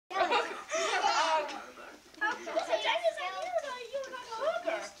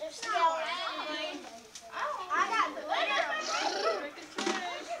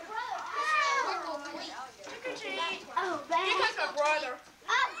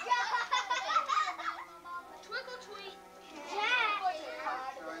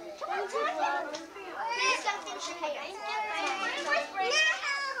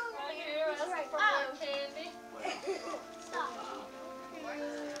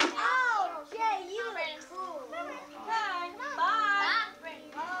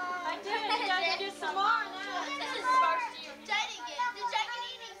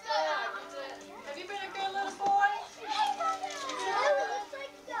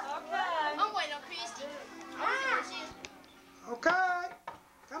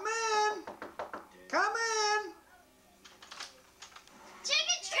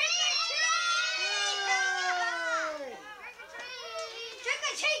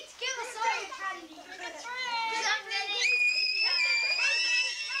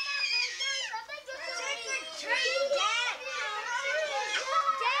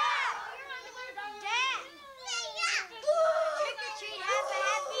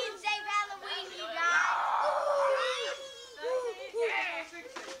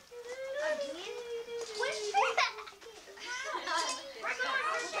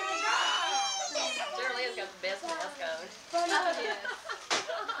Geraldine's got the best mask on.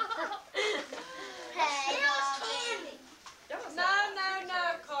 No,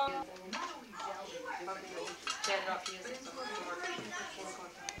 Carl. Stand up, music.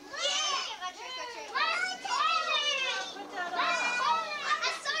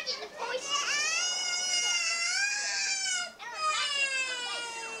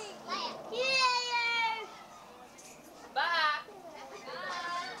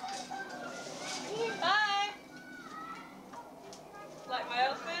 Like my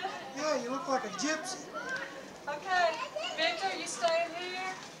outfit? Yeah, you look like a gypsy. Okay. Victor, you staying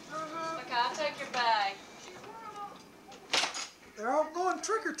here? Okay, I'll take your bag. They're all going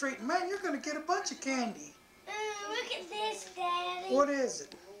trick-or-treating. Man, you're going to get a bunch of candy. Look at this, Daddy. What is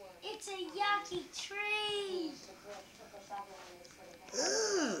it? It's a yucky tree.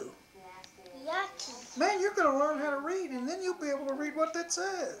 Ooh. Yucky. Man, you're going to learn how to read, and then you'll be able to read what that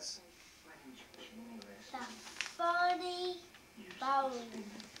says. The funny bone.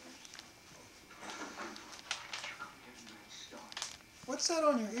 What's that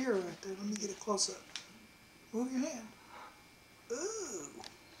on your ear right there? Let me get it close up. Move your hand. Ooh.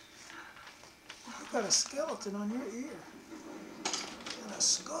 You've got a skeleton on your ear. And a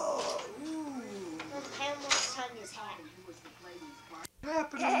skull. Ooh. Look how much on his hat. What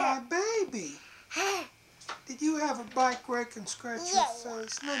happened to my baby? Did you have a bike wreck and scratch your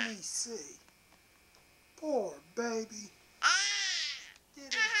face? Let me see. Poor baby. Did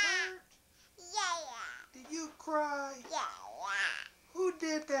it hurt? Did you cry? Who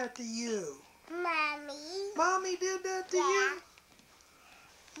did that to you? Mommy. Mommy did that to you?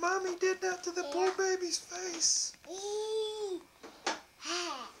 Mommy did that to the poor baby's face.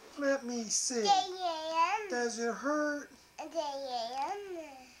 Let me see. Does it hurt?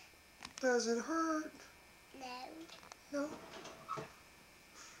 Does it hurt? No.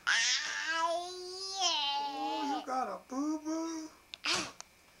 Oh, you got a boo-boo?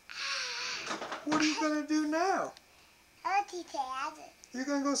 What are you going to do now? You're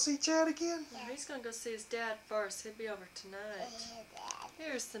going to go see Chad again? Yeah, he's going to go see his dad first. He'll be over tonight.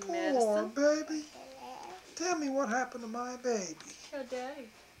 Here's some Poor medicine. baby. Tell me what happened to my baby. Hey, Daddy.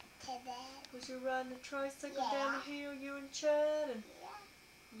 Was you riding a tricycle down the hill, you and Chad? And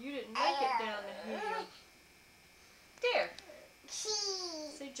you didn't make it down the hill. There.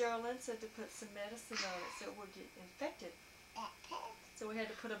 See, Geraldine said to put some medicine on it so it would get infected. So we had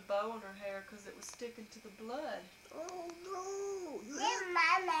to put a bow on her hair because it was sticking to the blood. Oh, no.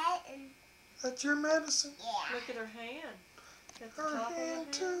 That's your medicine? Look at her hand. At the Her top of her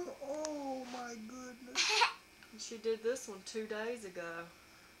hand, too? Oh, my goodness. And she did this one 2 days ago.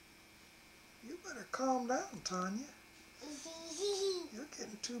 You better calm down, Tanya. You're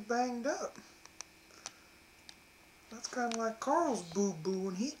getting too banged up. That's kind of like Carl's boo-boo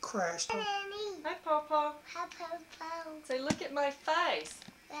when he crashed. Hi, Pawpaw. Say, look at my face.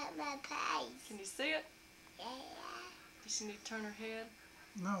 Can you see it? Does she need to turn her head?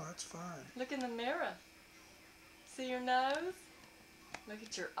 No, that's fine. Look in the mirror. See your nose? Look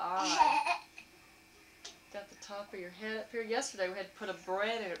at your eye. Got the top of your head up here. Yesterday we had to put a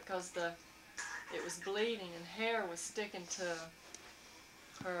bread in it because it was bleeding and hair was sticking to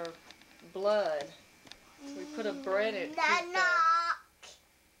her blood. So we put a bread in it to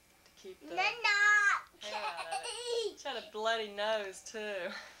keep the hair out of it. She had a bloody nose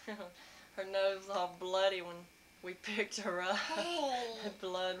too. Her nose was all bloody when we picked her up.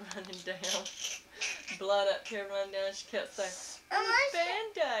 Blood running down. Blood up here running down. She kept saying, I want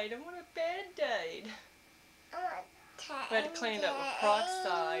a Band-Aid. I want a Band-Aid. We had to clean it up with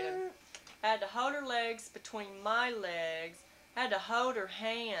peroxide. And I had to hold her legs between my legs. I had to hold her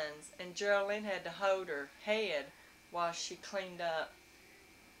hands, and Geraldine had to hold her head while she cleaned up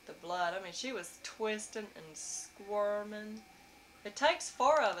the blood. I mean, she was twisting and squirming. It takes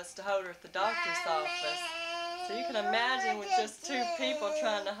 4 of us to hold her at the doctor's office. So you can imagine with just 2 people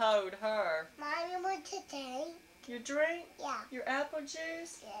trying to hold her. Mommy, want to drink? Your drink? Yeah. Your apple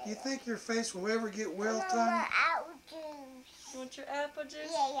juice? You think your face will ever get well, I Tanya? want apple juice. You want your apple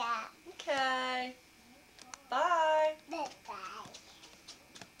juice? Yeah. Okay. Bye. Bye.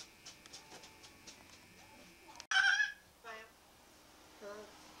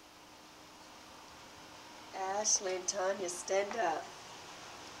 Ashley and Tanya, stand up.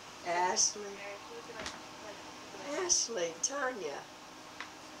 Ashley. Ashley, Tanya.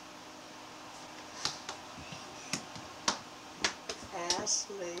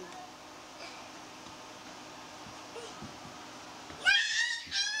 Ashley.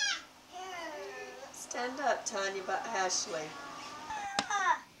 Stand up, Tanya, by Ashley.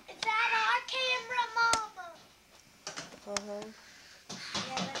 Is that our camera, Mama? Uh-huh.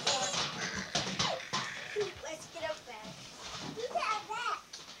 Yeah, let's get up there. Who's that back?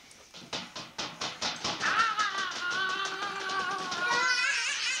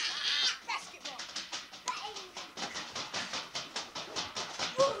 Basketball.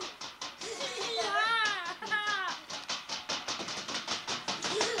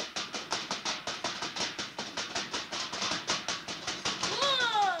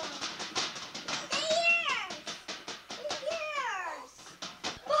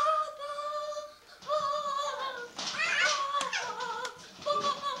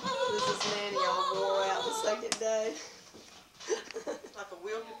 This is Nanny all wore out the second day. Like a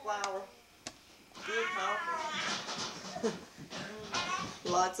wilted flower. Good coffee.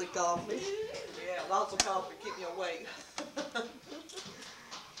 Lots of coffee. Yeah, lots of coffee. Keep me awake.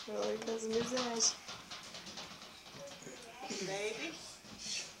 Well, here goes Miss Ash. Baby.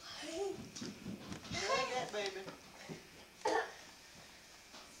 Look that baby.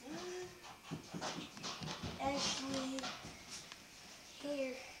 Ashley,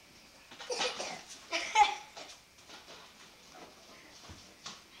 here.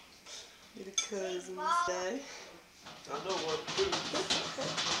 You're the cousins day. I know what to do.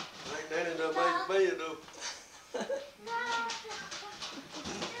 Ain't Nanny done made me though.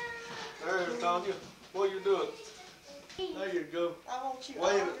 There's Tanya. What you doing? There you go. I want you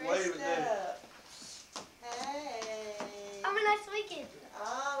Wave all it, wave dressed it, Daddy. up. Hey. Have a nice weekend.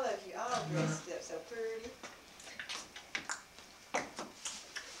 All of you all dressed up so pretty.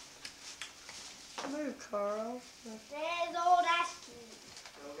 Move, Carl. There's old Ashley.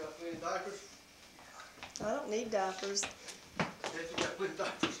 Y'all got plenty diapers? I don't need diapers. Yes, you got plenty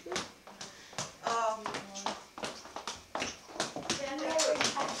diapers. January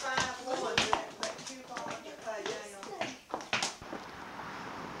 5-1, that coupon that pay down.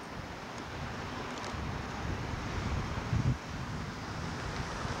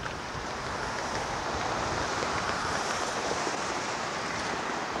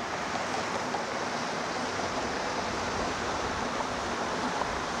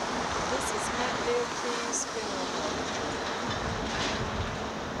 This is Hatfield Keys Funeral.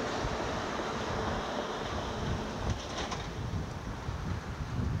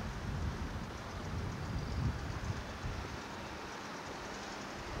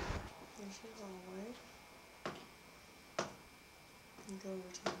 There's your hallway. You go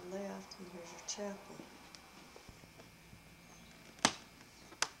over to the left and here's your chapel.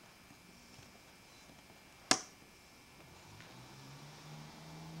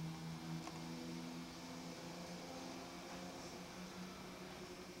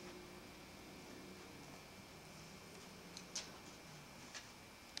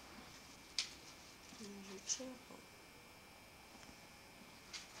 Here's your chapel.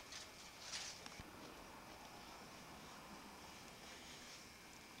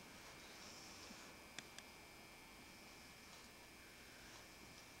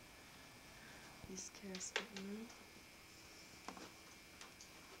 East Casket Room.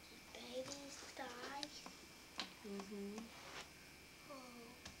 Babies die. Mm-hmm. Oh.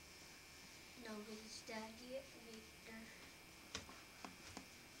 Nobody's died yet, Victor.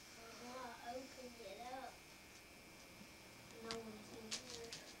 I opened it up. No one's in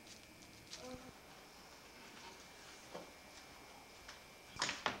here.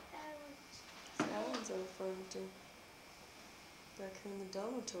 That one's old furniture. Back here in the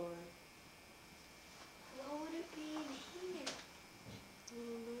dormitory. What would it be in here? I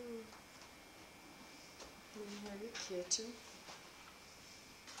don't know. Then you have your kitchen.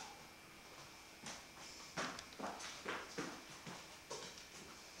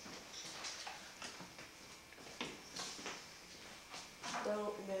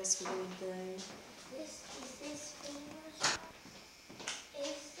 Don't mess with anything. Is this Beamer's?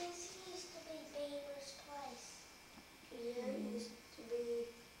 Is this used to be Beamer's place? Yeah, it used to be.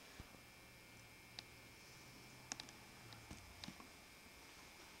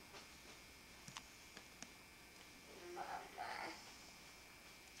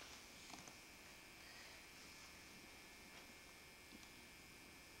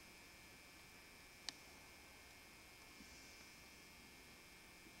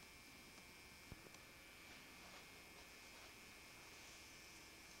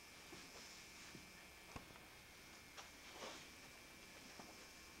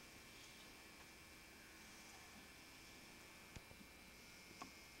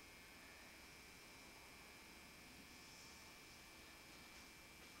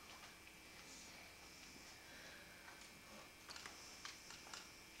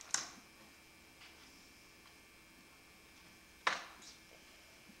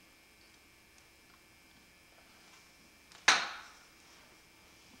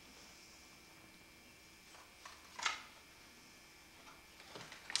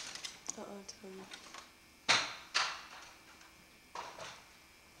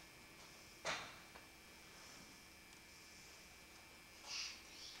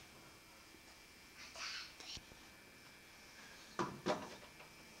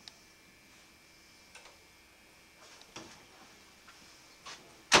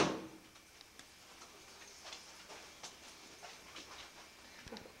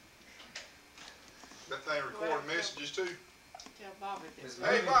 That thing recording messages too. Tell Bobby this.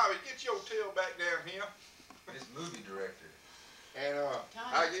 Hey Bobby, get your tail back down here. It's movie director. And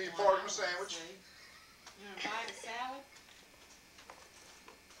I'll give you part of my sandwich. You want to buy the salad?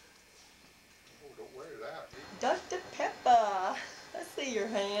 Oh, don't wear it out. Dr. Pepper. I see your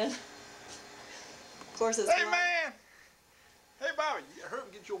hand. Of course it's Hey man! Hey Bobby, hurry up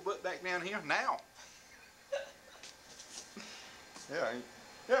and get your butt back down here now.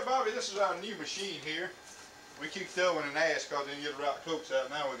 Yeah, Bobby, this is our new machine here. We keep throwing an ass because they didn't get the right cokes out.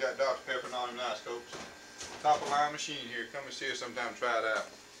 Now we got Dr. Pepper and all them nice cokes. Top of line machine here. Come and see us sometime and try it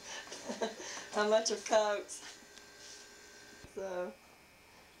out. How much are Cokes? So.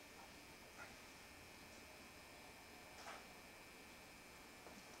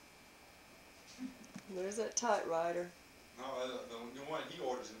 There's that typewriter. No, the one he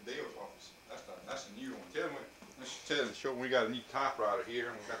orders in Dale's office. That's a new one. Tell him, show him we got a new typewriter here,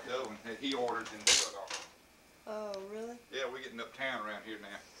 and we got the other one that he orders in Dale's office. Oh, really? Yeah, we're getting uptown around here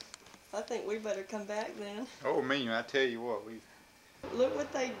now. I think we better come back then. Oh, me, I tell you what, we. Look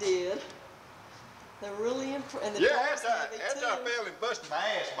what they did. They're really impressed. Yeah, after I fell and busted my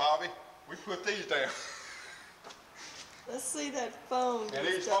ass, Bobby, we put these down. Let's see that phone. And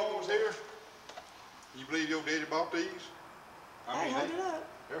these phones here, you believe your daddy bought these? Hey, hold it up.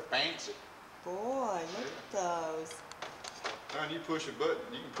 They're fancy. Boy, look at those. Now you push a button,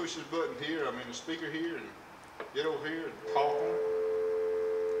 you can push this button here, I mean the speaker here, and get over here and talk on it.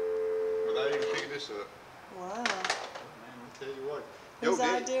 Without even picking this up. Wow. Man, I'll tell you what. Whose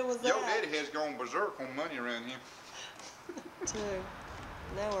idea was that? Your daddy has gone berserk on money around here. Too.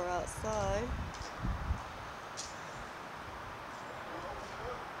 Now we're outside.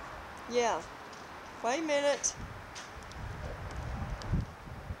 Yeah. Wait a minute.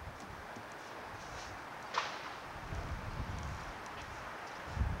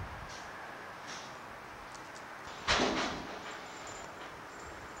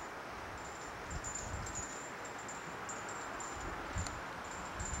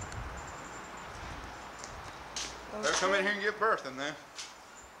 They'll come in here and give birth in there.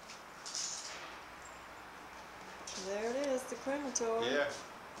 There it is, the crematory. Yeah.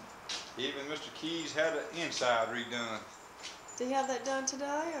 Even Mr. Keys had the inside redone. Did he have that done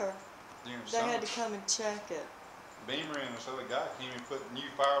today, or During they summer. had to come and check it? Beamer and this other guy came and put new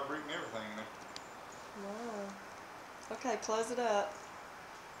fire brick and everything in there. Wow. Okay, close it up.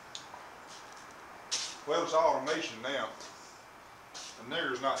 Well, it's automation now. The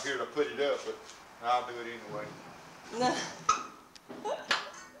nigger's not here to put it up, but I'll do it anyway. No.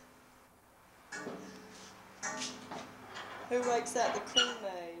 Who wakes out the crew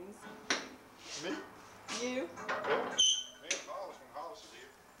names? Me? You? Yeah. Me and Hollis when Hollis is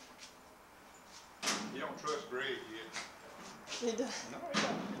here. You don't trust Greg yet. He does. No,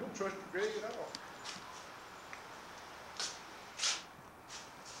 you don't trust Greg at all.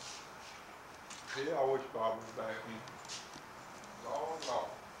 Yeah, I wish Bob was back in. Oh,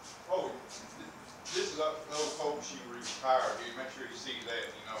 oh, this is up to those folks she retired here. Make sure you see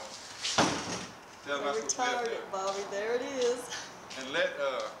that, you know. Tell them We that's what retired it, Bobby. There it is. And let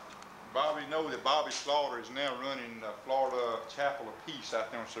Bobby know that Bobby Slaughter is now running Florida Chapel of Peace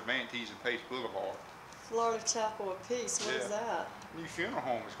out there on Cervantes and Pace Boulevard. Florida Chapel of Peace. What is that? New funeral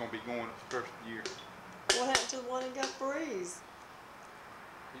home is going to be going up the first year. What happened to the one in Gulf Breeze?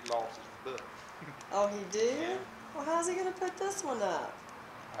 He lost his butt. Oh, he did? Yeah. Well, how's he going to put this one up?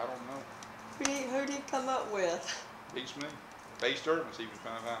 I don't know. Who did he come up with? Beats me. Bay Sturgis, he was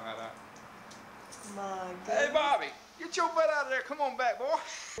trying to find that out. My Hey, goodness. Bobby, get your butt out of there. Come on back, boy.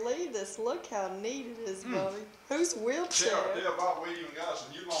 Believe this. Look how neat it is, Bobby. Whose wheelchair? Tell Bob we even got us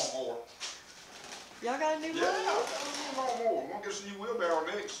a new lawnmower. Y'all got a new Yeah, we lawnmower? got a new lawnmower. We're going to get us a new wheelbarrow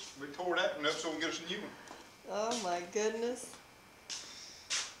next. We tore that one up so we can get us a new one. Oh my goodness.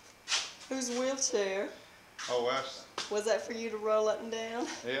 Whose wheelchair? Oh, that's, Was that for you to roll up and down?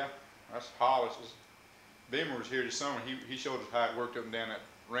 yeah, that's Hollis's. Beamer was here this summer. He showed us how it worked up and down that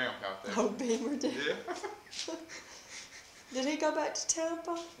ramp out there. Oh, Beamer did. Yeah. Did he go back to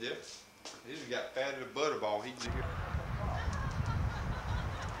Tampa? Yeah. He just got fat as a butterball. He did.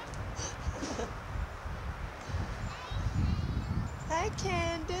 Hey,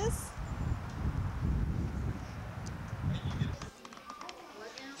 Candace.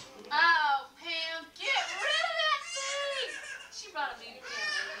 Oh,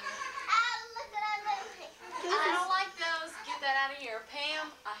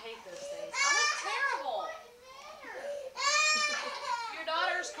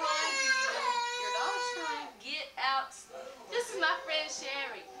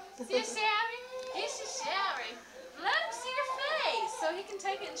 See a showery? Here's your showery. Let him see your face so he can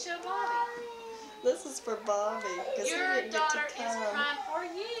take it and show Bobby. This is for Bobby because he Your didn't get to daughter is come. crying for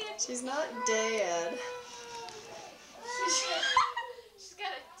you. She's not dead. She's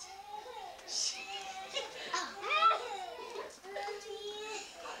got a...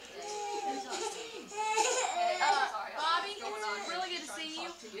 Bobby, it's really good to see you.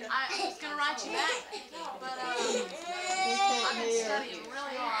 I was going to write you back, but I've been studying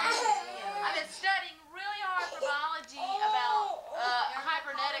really hard. I've been studying really hard for biology about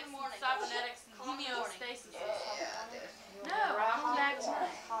hybernetics and cybernetics and homeostasis. No, I'm coming back tonight.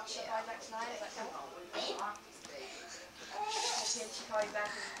 She'll call you back tonight? Is that coming? Can she call you back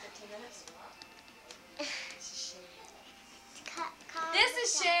in 15 minutes? This is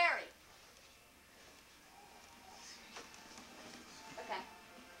Sherry. Okay.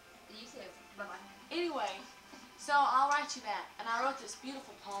 You say bye-bye. Anyway, so I'll write you back. And I wrote this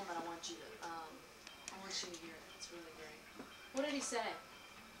beautiful poem that I want you to hear it. It's really great. What did he say?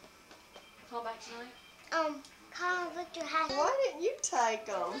 Call back tonight? Carl, Victor has. Why didn't you take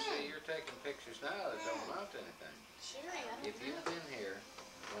them? See, you're taking pictures now that don't amount to anything. Sherry, I If you'd been here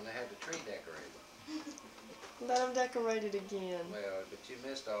when they had the tree decorated, Let them decorate it again. well, but you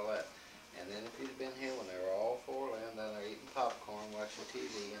missed all that. And then if you'd been here when they were all four laying down there eating popcorn, watching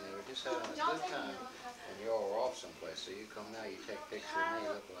TV, and they were just having a good time, and you all were off someplace, so you come now, you take a picture of me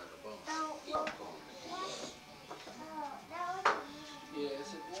looking like a bum. Popcorn.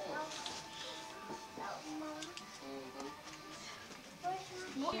 Yes, it was.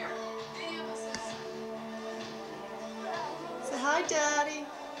 Say hi, Daddy.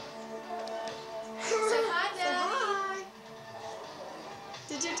 Say hi, Say Daddy. hi.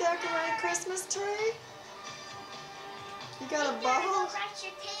 Did you decorate a Christmas tree? You got a ball? Brush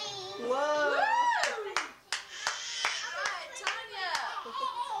your teeth. Whoa. All right, Tanya.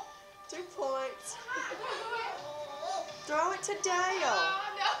 2 points. Throw it to Dale. Oh,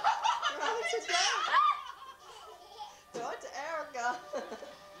 no. Throw it to Dale. Throw it to Erica.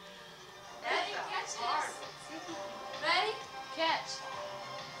 Ready? Catch this. Ready? Catch.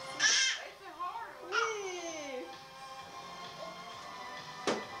 Whee.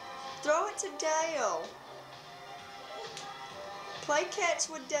 Throw it to Dale. Play catch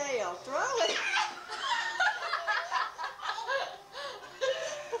with Dale. Throw it.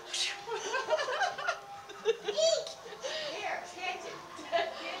 Here, catch it.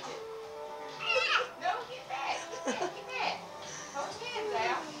 Catch it. No, get back. Get back. Hold your hands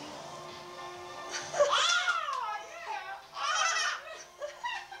out.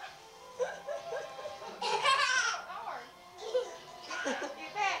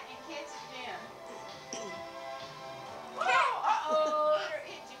 Get back and catch it again. Uh-oh, you're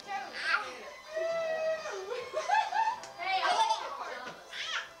itchy toes. Hey, I like their pajamas.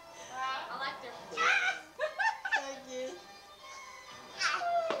 I like their pajamas. Thank you. You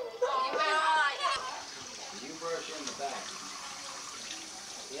went on. You brush in the back.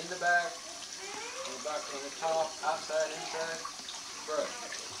 In the back, in the top, outside, inside, brush.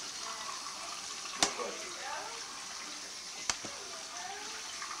 No brush.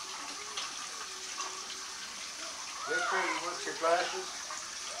 Victor, you want your glasses?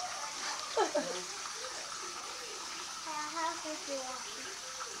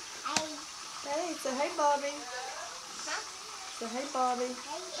 Hey, say hey, Bobby. Say hey, Bobby.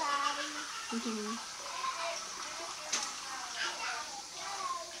 Hey, Bobby.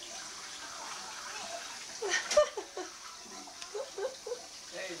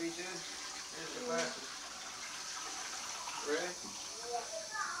 Hey, B2, here's your glasses. Ready?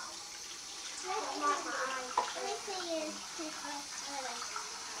 Mama, let me see your picture.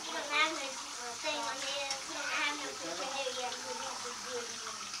 You don't have no thing on there. You don't have no picture there yet. We need to do it.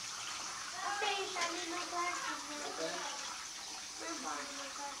 Okay, I need my glasses now. Where's my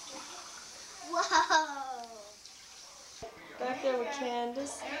glasses? Whoa! Back there with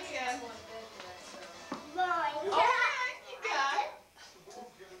Candace. Mine. You got it.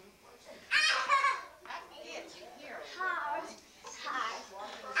 I can get you. Here. Hard. Hard.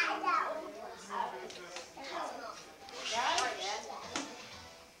 I got one.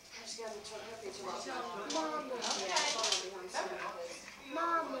 Mama.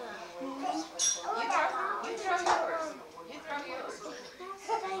 Mama. You throw yours. You throw yours.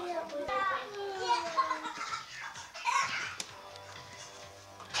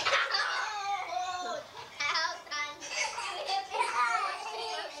 How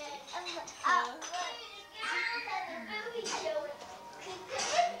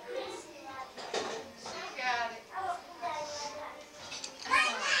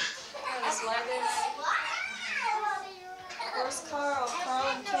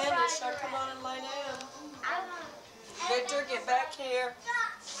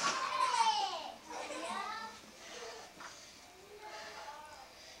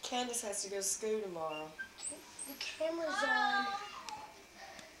Candace has to go to school tomorrow. The camera's on.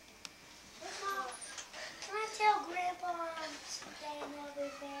 Can I tell Grandpa I'm staying over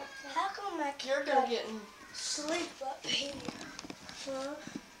there? How come I You're can't gonna get in. sleep up here? Huh?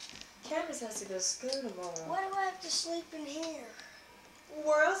 Candace has to go to school tomorrow. Why do I have to sleep in here?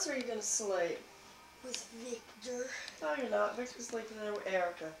 Where else are you gonna sleep? With Victor. No, you're not. Victor's sleeping there with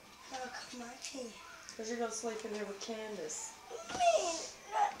Erica. How come I can't? Because you're gonna sleep in here with Candace. Man,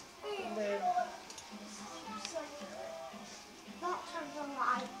 And then don't turn the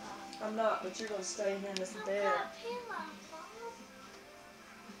light on. I'm not, but you're gonna stay here in this I've bed. got a pillow, Mom.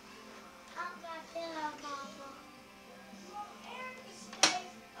 I've got a pillow, Mama. Erica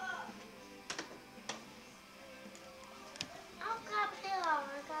stays up. I've got a pillow.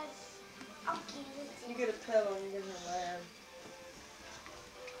 I'll give it to You get a pillow and you get her lamb.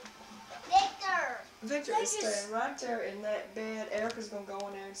 Victor. Victor They is just- staying right there in that bed. Erica's gonna go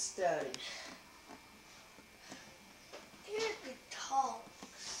in there and study. Erica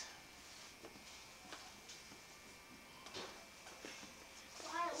talks.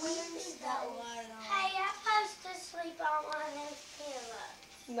 Where's that light on? Hey, I'm supposed to sleep on one of those pillows.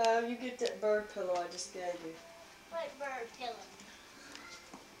 No, you get that bird pillow I just gave you. What bird pillow?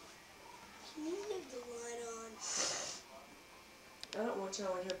 Can you leave the light on? I don't want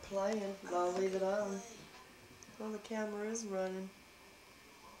y'all in here playing, but I'll leave it on. Well, the camera is running.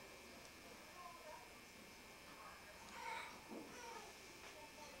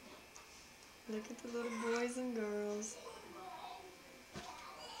 Look at the little boys and girls.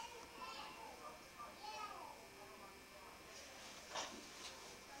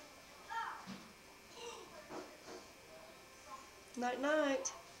 Night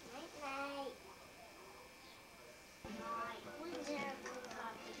night. Night night. When's Erica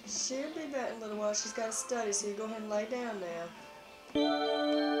coming? She'll be back in a little while. She's got to study, so you go ahead and lay down now. Saving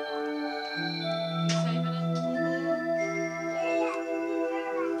it?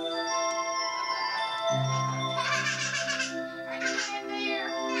 Are you in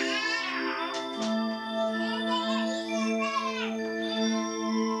there?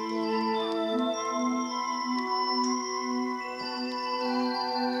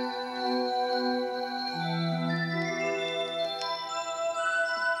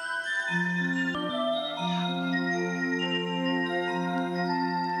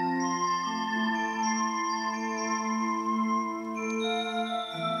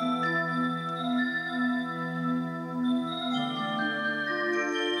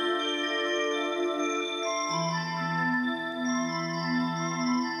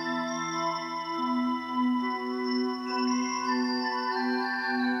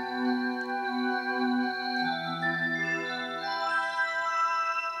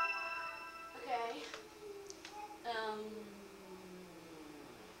 Okay.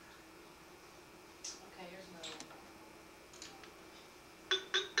 Okay, here's another one.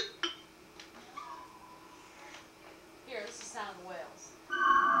 Here, this is Sound of the Whales.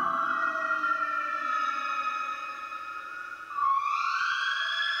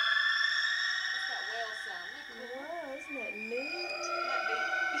 What's that whale sound? Isn't that cool? Wow, isn't that neat?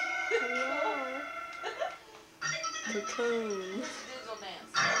 Isn't that Cocoon. This is digital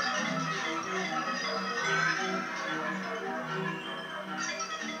dance.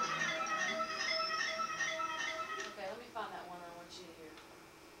 Okay, let me find that one I want you to hear.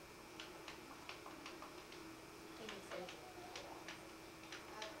 I think it's 8.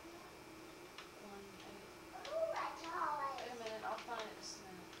 1, 8. Ooh, that's all Wait right. a minute, I'll find it just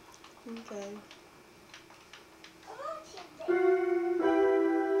a minute. Okay. Come on, Timothy.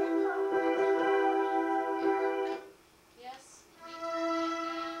 Yes?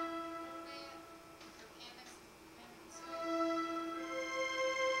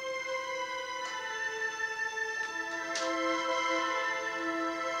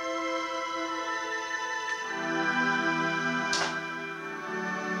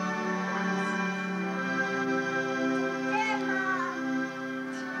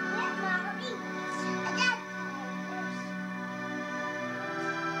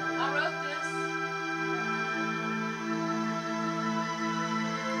 I wrote this.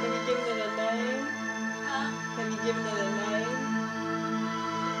 Have you given it a name? Huh? Have you given it a name?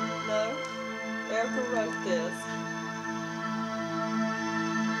 No? Erica wrote this.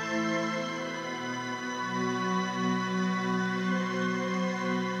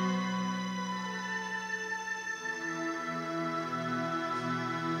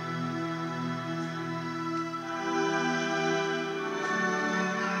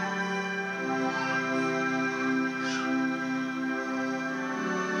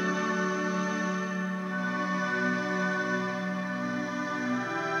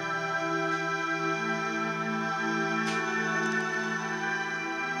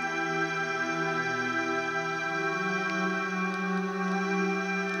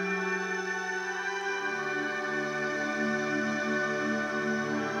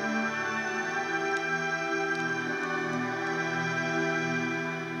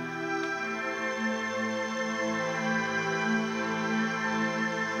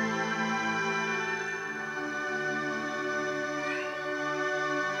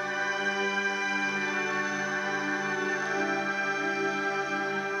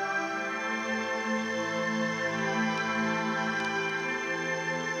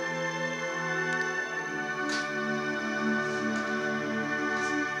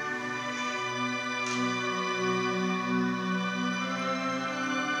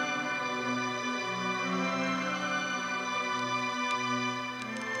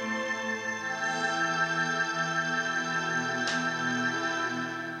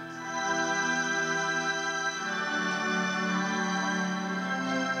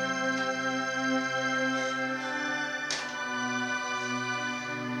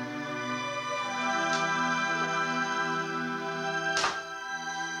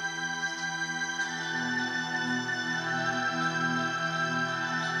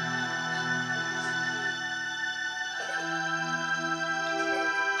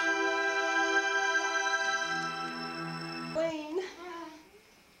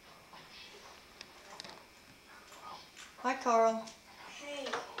 Hi, Carl. Hey.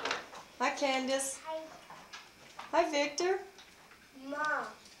 Hi, Candace. Hi, Hi, Victor. Mom.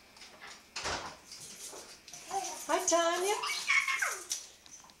 Hi, Tanya.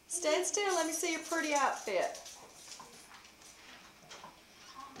 Stand still. Let me see your pretty outfit.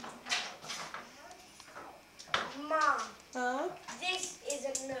 Mom, Huh? this is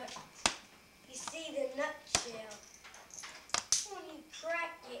a nut. You see the nutshell. When you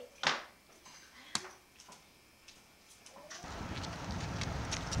crack it.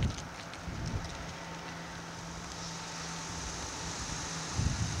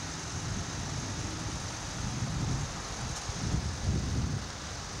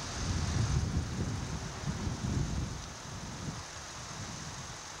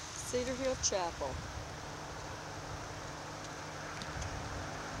 Cedar Hill Chapel.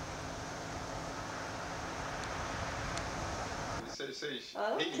 See, I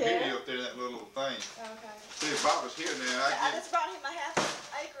don't he can care. hear you up there in that little thing. Okay. See, if Bob was here now, I I'd just brought him a half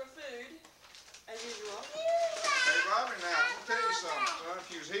acre of food, as usual. Hey, Bobby, now, I'm gonna tell you something, son. If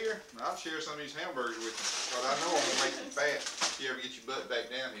you was here, I'd share some of these hamburgers with you. Because I know I'm gonna make you fat if you ever get your butt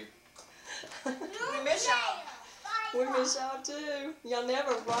back down here. We miss y'all. We miss y'all too. Y'all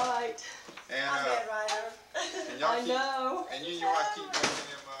never write. And, I'm bad writer. and y'all I keep, know. and you know I keep making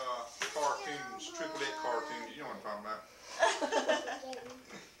them cartoons, triple X cartoons. You know what I'm talking about.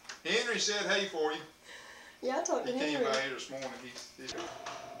 Henry said hey for you. Yeah, I talked to He came Henry. by here this morning. He's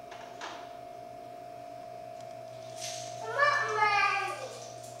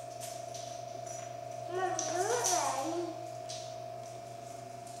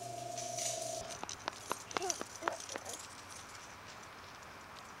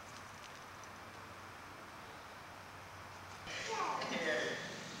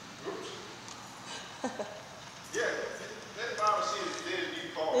yeah, let Bobby see his new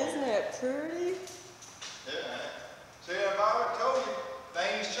car. Isn't that pretty? Yeah. See, Bobby told you,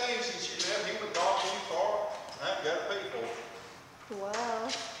 things changed since you left. He was bought a new car. I ain't got to pay for it. Wow.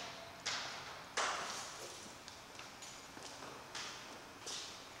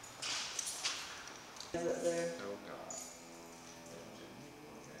 Is it there? Oh, God.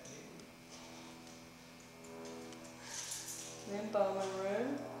 Then Bowman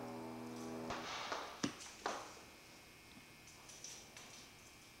room.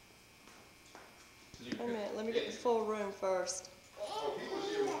 Wait a minute, let me get the full room first. Oh, he was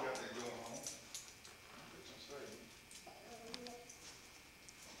here when we got that going on. Let's say.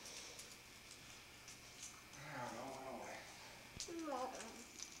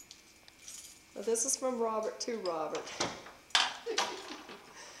 Well, this is from Robert to Robert.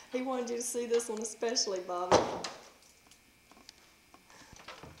 He wanted you to see this one especially, Bobby.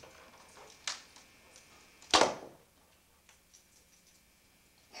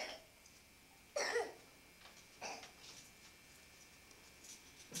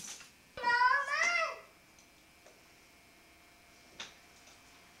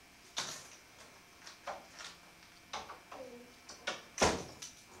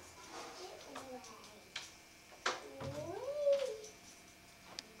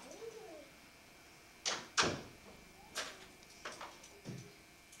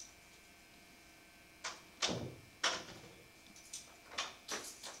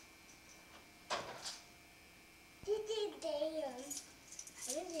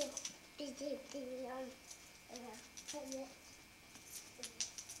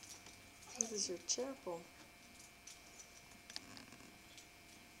 This is your chapel.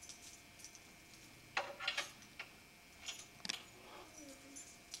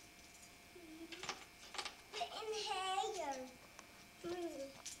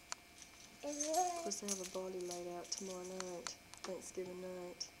 Of course, they have a body laid out tomorrow night, Thanksgiving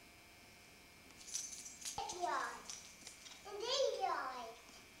night.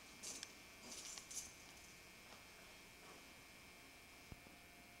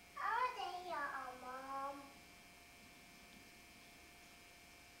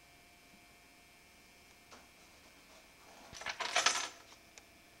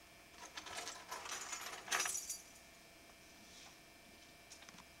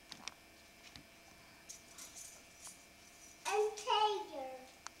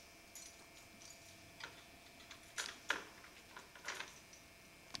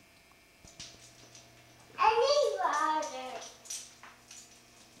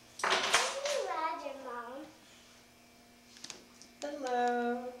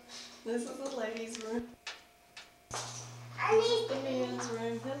 Hello. This is the ladies' room. This is the men's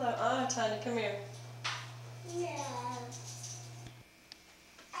room. Hello. Ah, Tanya, come here.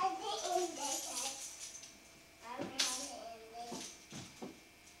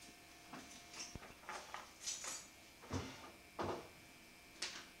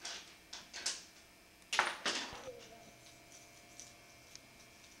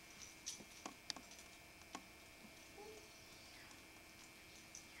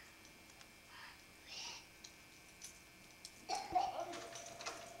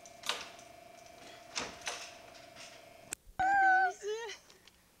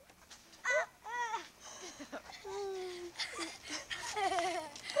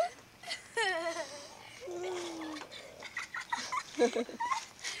 Yeah,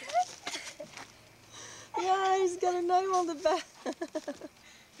 he's got a name on the back. Does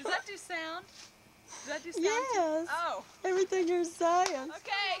that do sound? Does that do sound? Yes. Oh. Everything you're saying.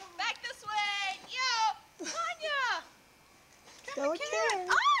 Okay, back this way. Yo, Tanya. Go again.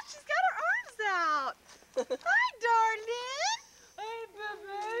 Oh, she's got her arms out. Hi, darling. Hey,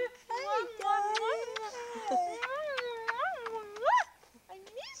 baby. Hey, darling. I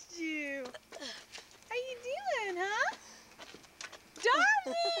missed you. How you doing, huh?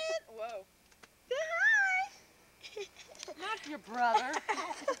 Darling. Whoa. Say hi. Not your brother.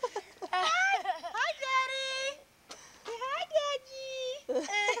 Hi, Daddy. Say hi, Daddy.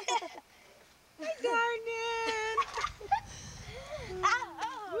 Hi, darling.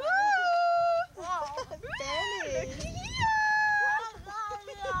 Danny.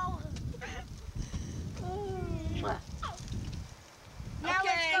 Now Okay.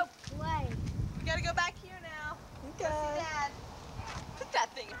 let's go play. We gotta go back here now. Okay. Dad. Put that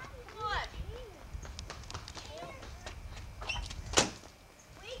thing. Come on.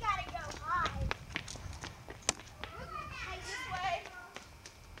 We gotta go hide. Hey, this way.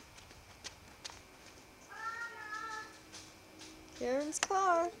 Karen's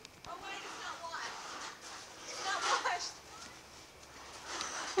car. Oh, wait, it's not washed. It's not washed.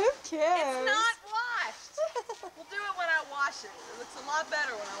 Who cares? It's not washed. We'll do it when I wash it. It looks a lot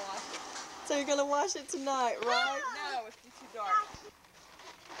better when I wash it. So you're gonna wash it tonight, right? No, it's too dark.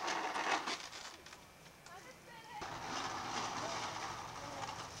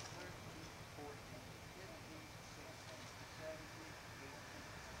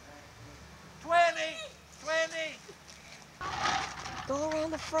 Go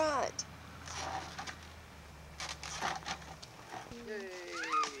around the front.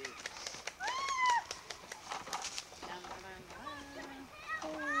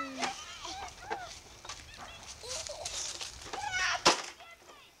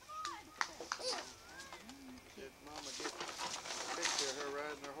 Did Mama get a picture of her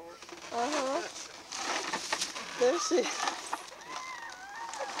riding her horse? Uh-huh. There she is.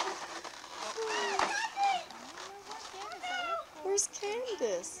 Where's Candace? You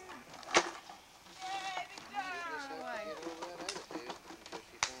just have to get over that attitude until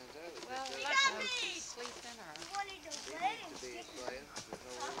she finds out that Well, this let doesn't her sleep in her. You wanted to she play needs and to be a stick. player. There's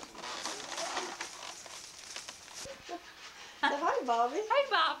no reason not to. Say hi, Bobby. Hey,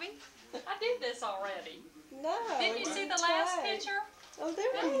 Bobby. I did this already. No. Didn't you see the last picture? Oh,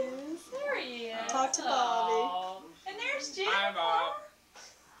 there he is. There he is. Talk to Bobby. Aw. And there's Jennifer. Hi, Bob.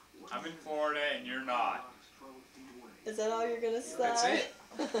 I'm in Florida and you're not. Is that all you're going to say? That's it.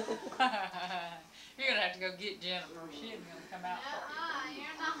 You're going to have to go get Jennifer. She isn't going to come out for you.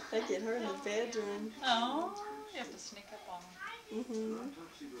 They get her in the bedroom. Oh, you have to sneak up on her. Mm-hmm.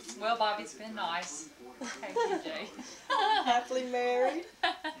 Well, Bobby's been nice. Hey, TJ. Happily married.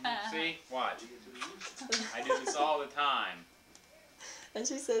 See? Watch. I do this all the time. And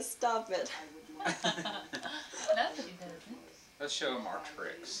she says, stop it. No, she doesn't. Let's show them our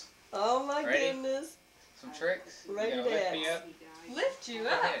tricks. Oh my Ready? goodness. Some tricks? You Ready gonna lift me dance. up? Lift you Go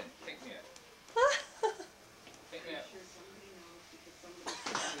up. ahead. Pick me up. Pick me up.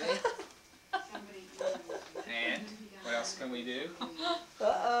 And what else can we do?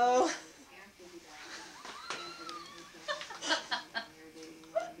 Uh-oh.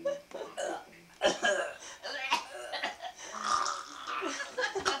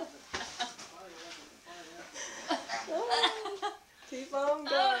 Keep on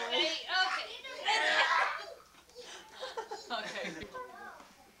going. Okay.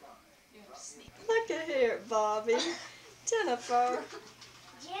 Look at here, Bobby. Jennifer.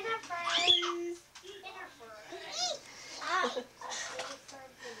 Jennifer. Please.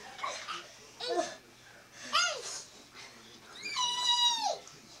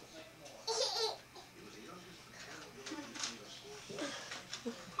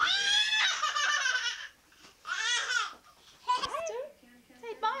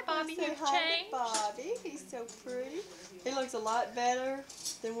 Say bye, Bobby. Say You've hi to changed. Bobby. He's so pretty. He looks a lot better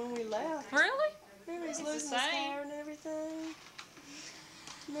than when we left. Really? Remember, he's He's the losing his same. hair and everything.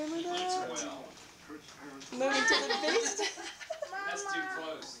 Remember that? Well, Moving to the beach. that's too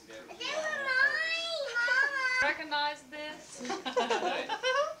close. Recognize this?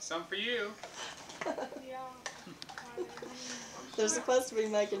 Some for you. They're supposed to be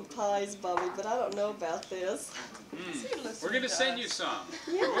making pies, Bobby, but I don't know about this. We're going to send you some.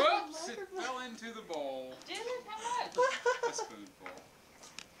 Yeah. Whoops! It fell into the bowl. Did it? How much? A spoonful.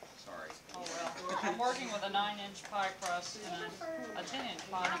 Sorry. Oh well. I'm working with a 9-inch pie crust and a 10-inch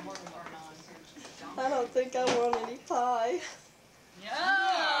pie. I'm working with a 9. I don't think I want any pie.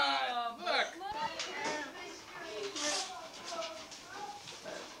 Yeah. Look.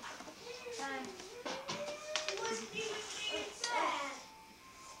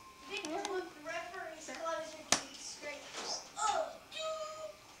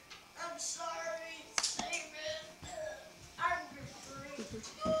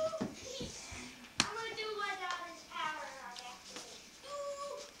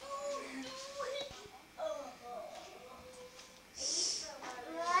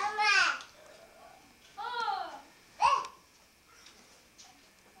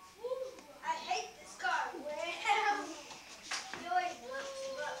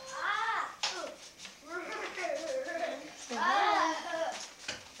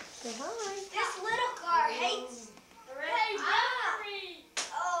 Say hi. This little car hates the red. Hey, Barry!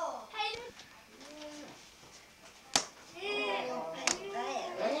 Oh. Hey.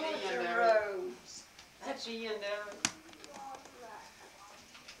 That's your rose. That's your nose.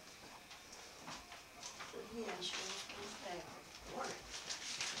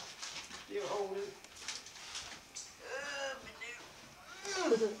 Still holding.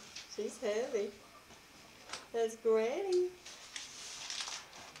 She's heavy. That's Granny.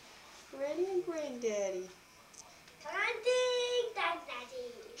 Granny and Granddaddy. Daddy.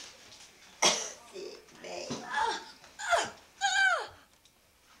 Sick baby.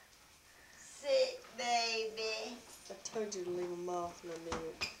 Sick baby. I told you to leave them off in a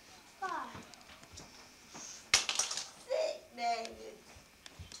minute. Why? Sick baby.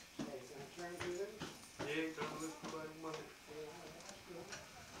 Yeah, don't look like money.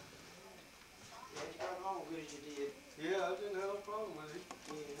 Yeah, I didn't have a problem with it.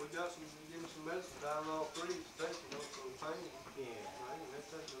 We got some, give him some medicine, Tylenol free, station, for pain. Yeah. Pain,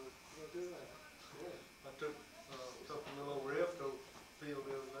 that's good. Yeah. I took a little Refto pill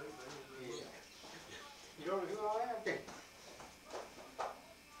the other day. You know who I am?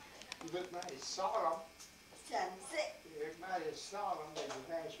 You look mighty solemn. Sound sick. Everybody is solemn, but you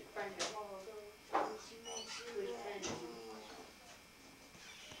pass your fingers all over.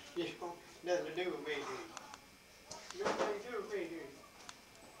 You don't nothing to do with me, do you? You don't have nothing to do with me, do you?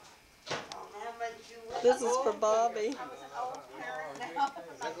 How much you want? This is for Bobby.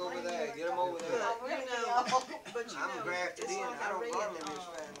 Look over there, get him over there. I'm grafted in, I don't run in this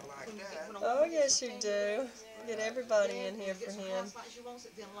family like that. Oh, yes, you do. Get everybody in here for him.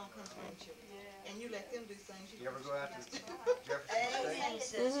 And you let them do things. You ever go out to Jefferson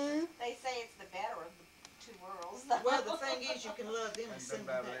State? Mm-hmm. They say it's the better of the two worlds. Well, the thing is, you can love them and send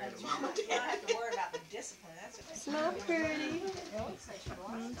them back. You don't have to worry about the discipline. That's what It's not pretty.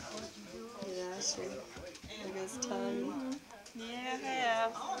 Yeah, Ashley. Look at his tongue. Yeah, I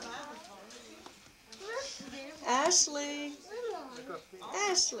have. Ashley.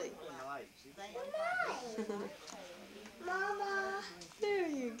 Ashley. Mama. There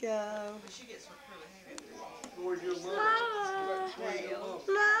you go. she gets her curly hair. Where's your mom? Mama. Where's your mom?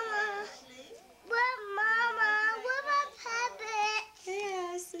 Mama. Mama? What about Puppet? Hey,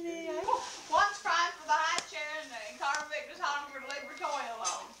 Ashley. One's crying for the high chair and Carter Victor's hollering for to leave her toy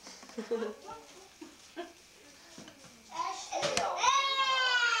alone.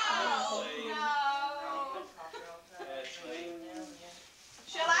 Oh, no.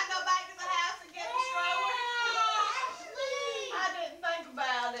 Shall I go back to the house and get the stroller? I didn't think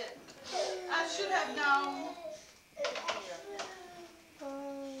about it. I should have known.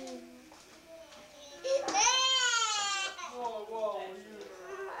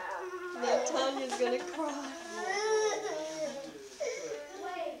 Now Tanya's gonna cry.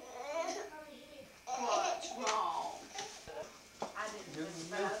 What's wrong? I didn't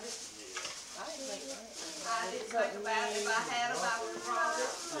think about it. I didn't think about it. If I had them, I would have brought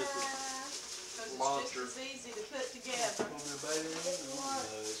it. Because it's just as easy to put together.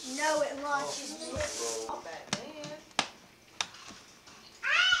 No, it launches. Back then.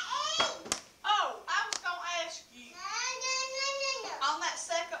 Oh, I was going to ask you, on that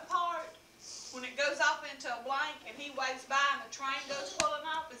second part, when it goes off into a blank and he waves by and the train goes pulling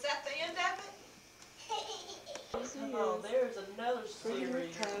off, is that the end of it? Oh, there's another series.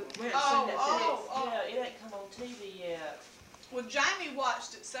 We haven't Oh, seen that oh, yet. Yeah, it ain't come on TV yet. Well, Jamie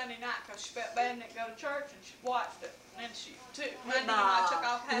watched it Sunday night because she felt bad and didn't go to church, and she watched it. And she took Monday and I took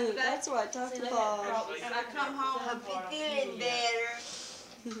off half the day. That's why I talked to Bob. And I come home. Hope you're feeling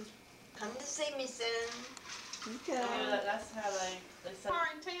better. Come to see me soon. Okay. Yeah, that's how they say. Her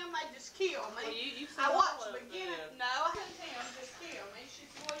and Tim, they just kill Well, me. you I said watched all the of beginning. them. No, I had Tim just kill me. She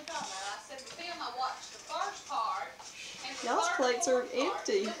said, what are you talking about? I said, with Tim, I watched the first part. And the Y'all's third plates and are fourth part.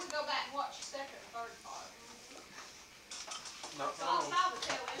 empty. Then we go back and watch the second and third part. Not So I saw the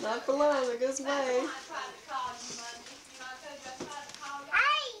tail end. Not for long, it goes That's away. why I tried to call you Monday. You know, I told you I tried to call you.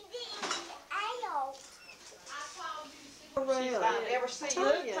 I know. I called you. Around. I've ever seen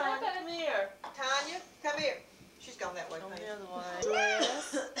Tanya. you. Come here. Tanya, come here. She's gone that way. On the Tanya. other way.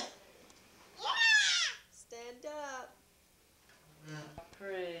 Dress. Stand up.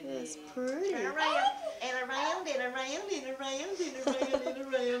 Pretty. It's pretty. Turn around and around and around and around and around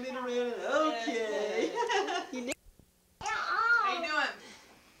and around and around. Okay. How you doing?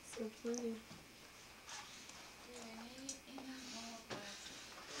 So pretty.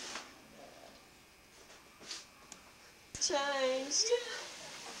 Changed.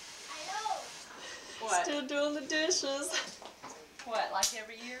 What? Still doing the dishes. What, like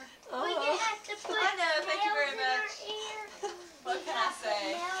every year? We Oh. have to put I know, thank you very nails in our much. ear. What can I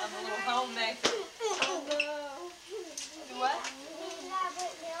say? I'm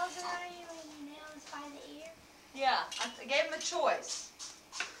choice.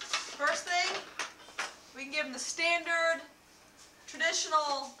 First thing, we can give them the standard,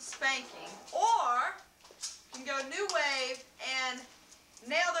 traditional spanking, or we can go new wave and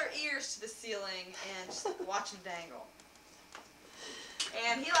nail their ears to the ceiling and just watch them dangle.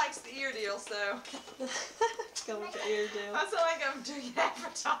 And he likes the ear deal, so Go with the ear deal. that's what I go doing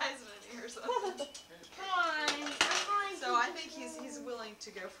advertisement or something. Come on. So I think he's willing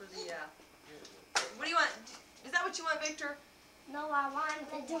to go for the. What do you want? Is that what you want, Victor? No, I want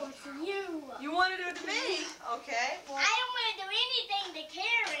to do it to you. You want to do it to me? Okay. Well, I don't want to do anything to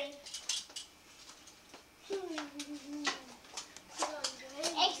Karen.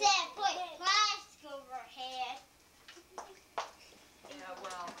 Except put plastic over her head. yeah,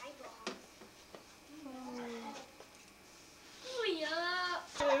 well. Oh,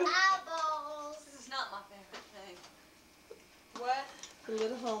 yeah. Eyeballs. This is not my favorite thing. What? A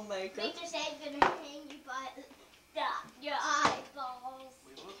little homemaker. Victor said gonna hang you by your eyeballs.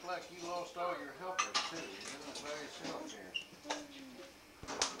 We look like you lost all your helpers too. You're doing it by yourself here.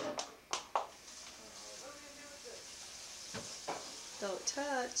 Don't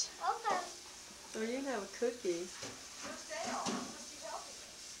touch. Okay. Or you can have a cookie.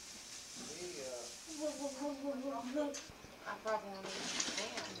 I probably won't eat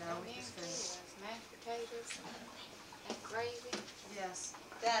them. No, we just finished. Mashed potatoes and gravy. Yes.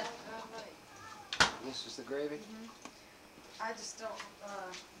 Dad. This is the gravy? I just don't.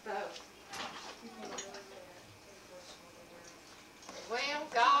 Both. Well,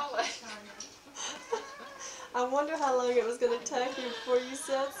 golly. I wonder how long it was going to take you before you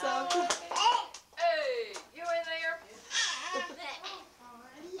said something. Hey, you in there?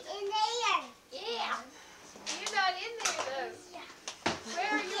 In there. Yeah. You're not in there though.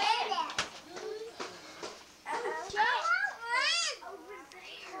 Where are you at?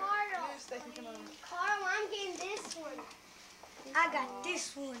 Carl, I'm getting this one. I got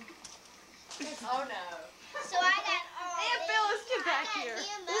this one. Oh no. So I got all Aunt this. Phyllis, get back here.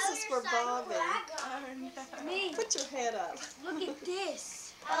 This is for Bobby. Me. Put your head up. Look at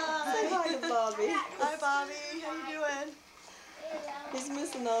this. Say hi to Bobby. Hi, Bobby. How you doing? He's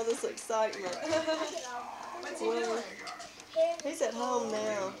missing all this excitement. What's he doing? He's at home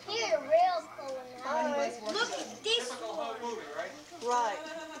now. Here, real cool now. Look at this one. Right.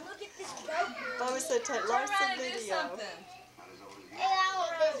 Look at this broken. Bobby said take Turn lots around of and do video. something. And I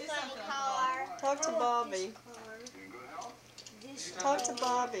want this funny car. Talk to Bobby. Talk to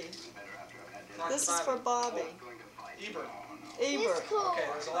Bobby. This is for Bobby. Eber. Eber. This cool. Okay,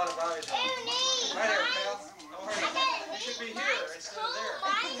 there's a lot of values. Who needs? Right here, pal. Don't I hurry. got You should be mine's here instead cool. of there.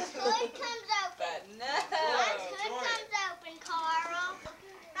 Mine's hood comes open. But no. Mine's hood comes open, Carl.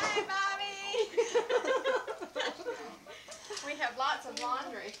 Hi, Bobby. We have lots of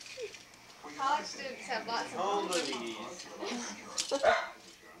laundry. College students have lots of Home laundry. movies.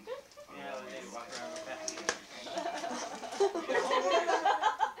 Yeah, they walk around with that.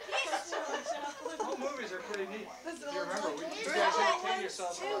 Home movies are pretty neat. If you remember, you guys entertain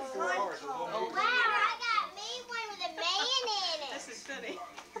yourselves for like 4 hours with home Wow, movies. I got me one with a man in it. This is funny.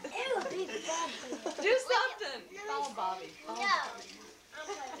 Ew, big Bobby. Do something. Follow Bobby. No.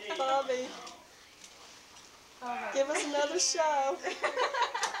 Bobby. Give us another show.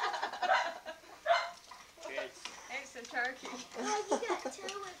 Ate some turkey. Oh, you got two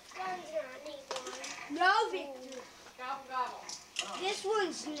with guns here. I need one. No, Victor. Gobble, gobble. This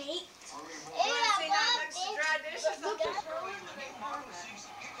one's neat. Ew, You want to see how I much to love dry dishes? Look at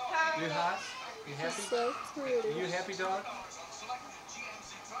You hot? You happy? So pretty. You happy, dog?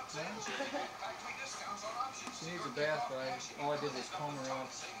 No? She needs a bath, but all I did was comb her up.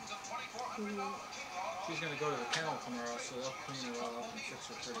 She's going to go to the kennel tomorrow, so they'll clean her all up and fix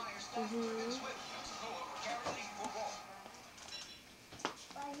her pretty.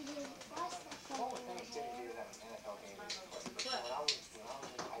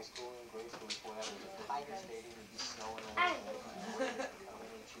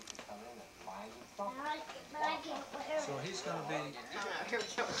 So he's going to be...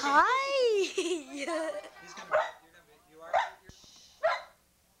 Hi. He's going to be... You are...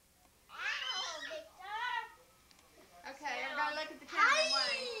 Okay, everybody look at the camera and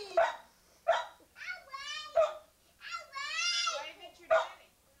wave. Wave at your daddy.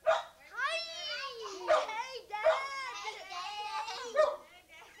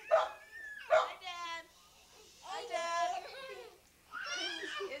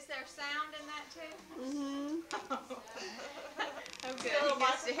 Is there sound in that too? Okay. He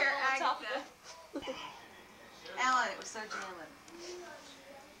gets to hear Agatha. Alan, it was so jamming.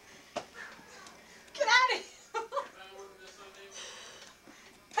 Get out of here.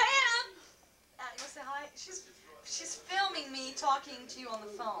 Pam! You want to say hi? She's filming me to you on the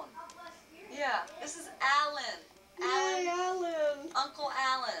phone. Yeah, this is Alan. Yay, Alan. Uncle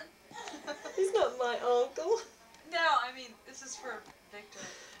Alan. He's not my uncle. No, I mean, this is for Victor.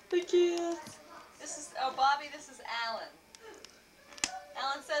 The kids. This is, oh, Bobby, this is Alan.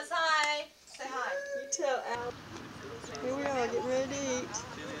 Alan says hi. Say hi. You tell Alan. Here we are, getting ready to eat.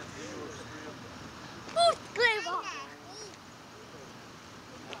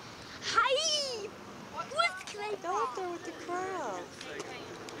 Hi! What's Clay? Go up there with the crowd.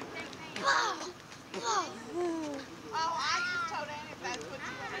 Oh, I just told Annie if that's what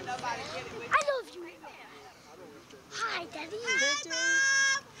you wanted, nobody get it with you. I love you. Hi, Daddy. Victor.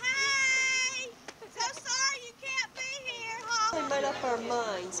 Hey! So sorry you can't be here, We made up our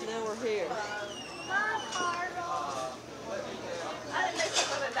minds. Now we're here. Mom, Carl. I didn't make it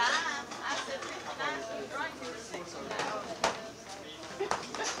for the dime. I said 59 for the drink for 69.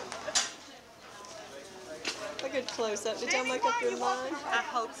 A good close-up. Did y'all make up your mind? I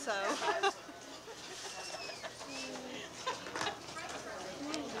hope so.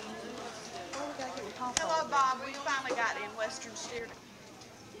 Hello, Bob. We finally got in Western Steer.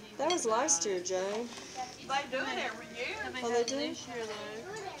 That was last year, Jane. They do it every year. Oh, they do?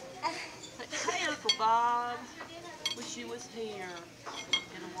 Hey, Uncle Bob. Wish you was here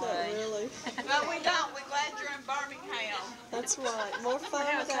in a Not way. really. No, we don't. We're glad you're in Birmingham. That's right. More We fun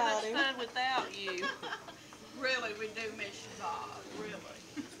have so without much him. fun without you. Really, we do miss you, Bob. Really.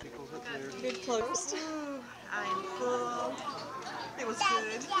 Good close. I am full. It was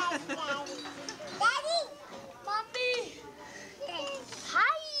good. Daddy, Mommy.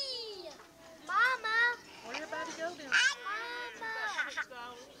 Hi, Mama. Where you about to go then? Hi, Mama.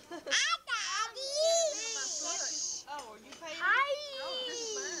 Hi, Daddy. Oh, are you paying? Hi.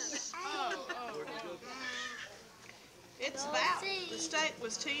 It's about. The steak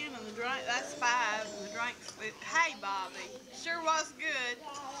was 10 and the drink, that's 5. And the drinks, hey, Bobby. Sure was good.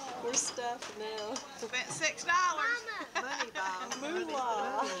 We're stuffed now. Spent $6. Mama.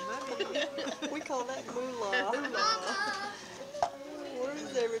 Moolah. We call that moolah.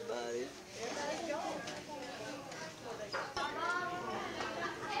 Where's everybody?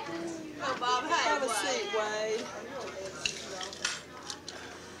 Oh, Bob, hey, Have a Wade. seat, Wade.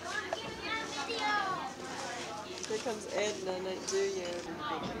 Here comes Edna and Aunt Julia.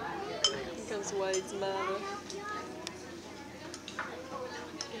 Here comes Wade's mother.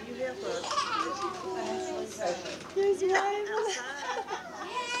 Can you help us? Here's Wade.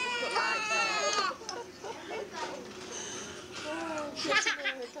 Oh, kitchen,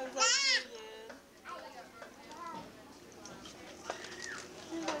 here comes Aunt Julia.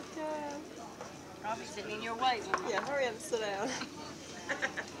 Here they come. Probably sitting in your way. Yeah, hurry up and sit down.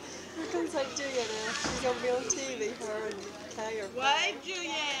 Here comes Aunt Julia now. She's going to be on TV, her and Kay are Wave,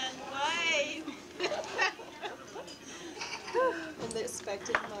 Julianne, wave. and the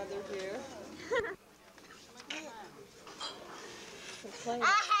expected mother here. They're playing at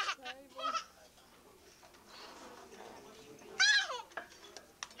the table.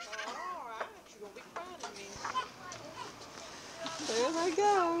 There they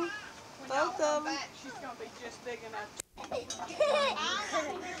go. Both of them. She's going to be just big enough.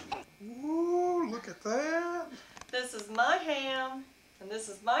 Ooh, look at that. This is my ham, and this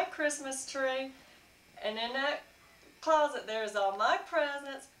is my Christmas tree, and in that closet there is all my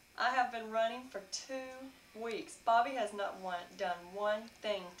presents. I have been running for 2 weeks. Bobby has not done one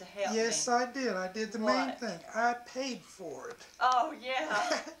thing to help Yes, me. I did. I did the main What? thing. I paid for it. Oh,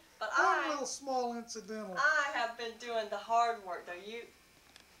 yeah. But One little small incidental. I have been doing the hard work, though.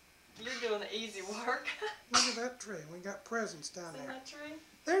 You're doing the easy work. Look at that tree. We got presents down See there. that tree?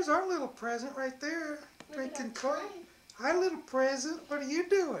 There's our little present right there. Look at Drinking that coffee. tree. Hi, little present. What are you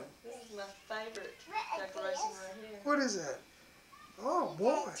doing? This is my favorite decoration right here. What is that? Oh,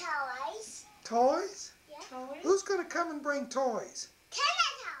 boy. Toys. Toys? Toys? Who's going to come and bring toys?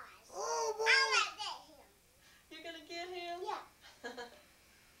 Toys. Oh, boy. I like that here. You're going to get him? Yeah.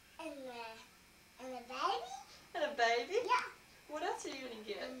 And a baby? And a baby? Yeah. What else are you going to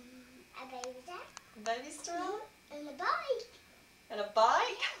get? A baby doll. A baby stroller? And a bike. And a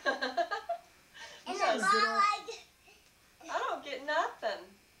bike? And You a guys- bike. I don't get nothing.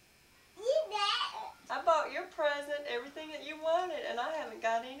 You bet. I bought your present, everything that you wanted, and I haven't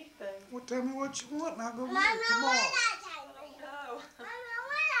got anything. Well, tell me what you want and I'll go get Mama, it what tomorrow. did I tell you? No. Mama,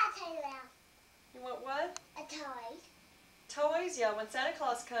 what did I tell you about? You want what? A toy. Toys? Yeah, when Santa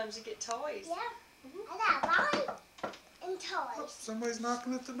Claus comes, you get toys. Yeah. I got a bike and Oh, toys. somebody's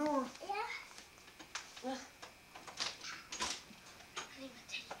knocking at the door. Yeah.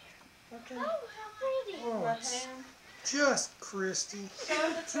 Okay. Oh, how pretty. Oh, My it's hand. just Christy. Show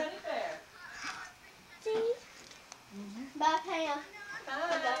the teddy bear. See? Bye, Pam.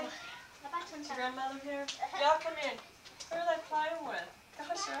 Hi. Is your grandmother here? Y'all come in. Who are they playing with?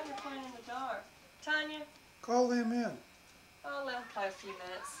 Gosh, they're out here playing in the dark. Tanya? Call them in. I'll let them play a few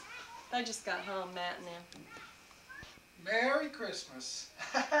minutes. They just got home, Matt and them. Merry Christmas.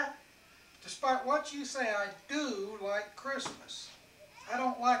 Despite what you say, I do like Christmas. I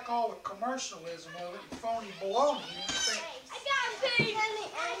don't like all the commercialism of it and phony baloney. I got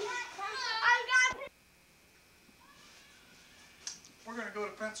pig. We're going to go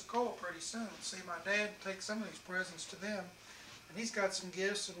to Pensacola pretty soon. See my dad and take some of these presents to them. And he's got some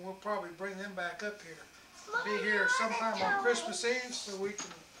gifts, and we'll probably bring them back up here. We'll be here sometime on Christmas Eve so we can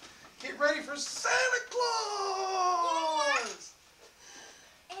get ready for Santa Claus!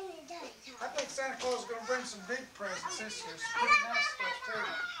 I think Santa Claus is going to bring some big presents this year. Some pretty nice stuff,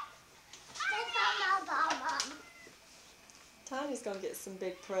 too. Tiny's going to get some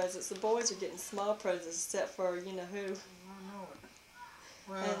big presents. The boys are getting small presents except for you-know-who. I know it.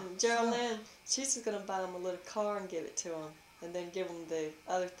 Well, And Geraldine, she's just going to buy them a little car and give it to them. And then give them the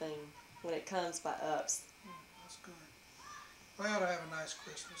other thing when it comes by ups. That's good. We ought to have a nice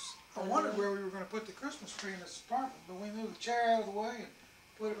Christmas. I wondered where we were going to put the Christmas tree in this apartment, but we moved the chair out of the way and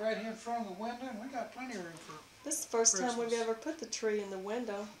put it right here in front of the window, and we got plenty of room for This is the first time we've Christmas. ever put the tree in the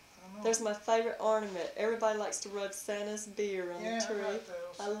window. I know. There's my favorite ornament. Everybody likes to rub Santa's beer on Yeah, the tree. I like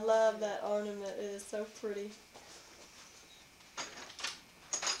I those. love that ornament. It is so pretty.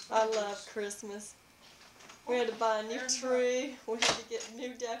 I love Christmas. We had to buy a new tree. We had to get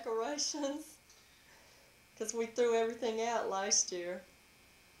new decorations because we threw everything out last year.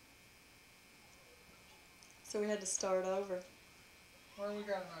 So we had to start over. Well, we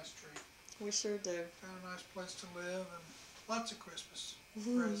got a nice tree. We sure do. Got a nice place to live and lots of Christmas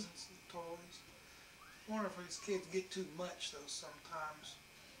presents and toys. I wonder if these kids get too much, though, sometimes.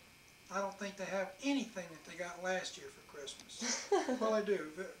 I don't think they have anything that they got last year for Christmas. Well, they do.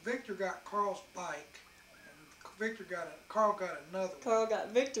 Victor got Carl's bike. And Carl got another one. Carl got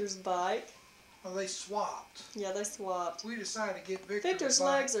Victor's bike. Well, they swapped. Yeah, they swapped. We decided to get Victor Victor's the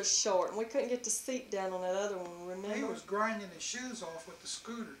bike. legs are short, and we couldn't get the seat down on that other one, remember? He was grinding his shoes off with the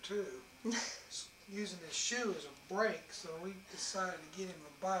scooter, too. Using his shoe as a brake, so we decided to get him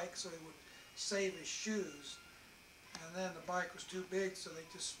a bike so he would save his shoes. And then the bike was too big, so they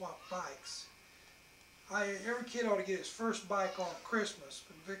just swapped bikes. Every kid ought to get his first bike on Christmas,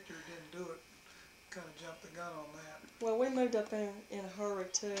 but Victor didn't do it. Kind of jumped the gun on that. Well, we moved up in a hurry,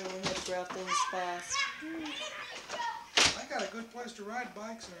 too. We had to grab things fast. I got a good place to ride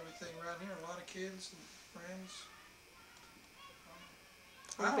bikes and everything around here. A lot of kids and friends.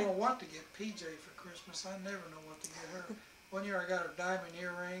 I don't know what to get PJ for Christmas. I never know what to get her. One year I got her diamond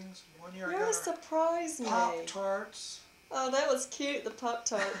earrings. One year I You're got her surprise me. Pop-Tarts. Oh, that was cute, the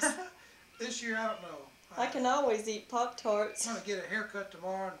Pop-Tarts. This year I don't know. I can always eat Pop-Tarts. I'm going to get a haircut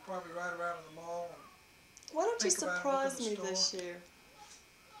tomorrow and probably ride around to the mall. Why don't you think about surprise looking me at the this store. year?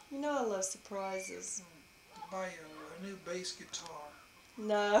 You know I love surprises. Buy you a new bass guitar.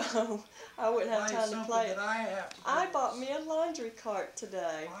 No, I wouldn't have Buy you time to something play it. that I have to do. I bought me a laundry cart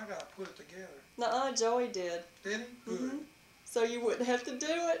today. Well, I got to put it together. Nuh-uh, Joey did. Did he? Good. Mm-hmm. So you wouldn't have to do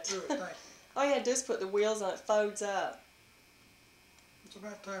it. Good, thank you. All you had to do is put the wheels on it, folds up. It's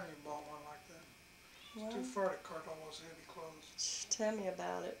about time you bought one like that. It's Well, too far to cart all those heavy clothes. tell me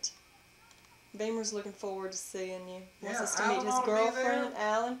about it. Beamer's looking forward to seeing you. Wants Yeah, us to Alan meet his ought to be there. girlfriend,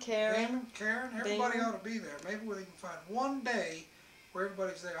 Alan, Karen. Damon, Karen, everybody Beamer. ought to be there. Maybe we can find one day where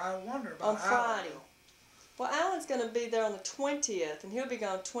everybody's there. I wonder about On Friday. Alan, Well, Alan's going to be there on the 20th, and he'll be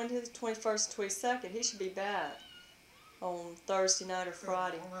gone 20th, 21st, 22nd. He should be back on Thursday night or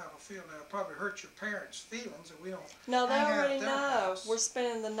Friday. I don't have a feeling that'll probably hurt your parents' feelings that we don't No, they hang out at already their know. house. We're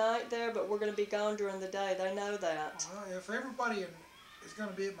spending the night there, but we're going to be gone during the day. They know that. Well, if everybody is going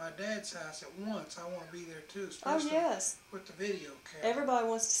to be at my dad's house at once, I want to be there too, Oh, especially yes. with the video camera. Everybody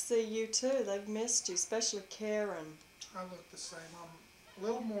wants to see you, too. They've missed you, especially Karen. I look the same. I'm a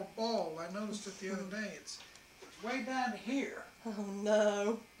little more bald. I noticed it the other day. It's way down to here. Oh,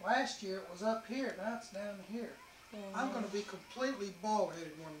 no. Last year it was up here. Now it's down to here. Oh, I'm no. going to be completely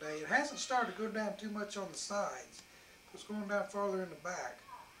bald-headed one day. It hasn't started to go down too much on the sides. It's going down farther in the back.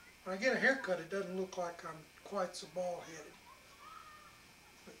 When I get a haircut, it doesn't look like I'm quite so bald-headed.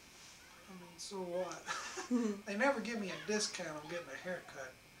 But, I mean, so what? They never give me a discount on getting a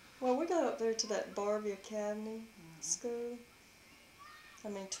haircut. Well, we go up there to that Barbie Academy school. I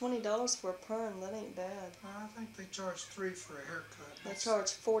mean, $20 for a perm, that ain't bad. I think they charge $3 for a haircut. They That's charge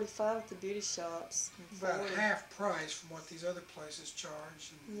 $45 at the beauty shops. and about $40. half price from what these other places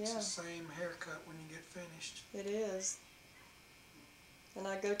charge. And it's Yeah. the same haircut when you get finished. It is. And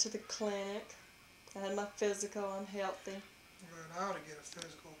I go to the clinic. I had my physical. I'm healthy. But I ought to get a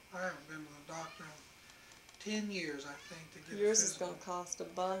physical. I haven't been to the doctor in 10 years, I think, to get Yours a is physical. going to cost a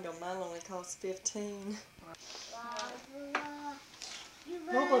bundle. Mine only costs 15.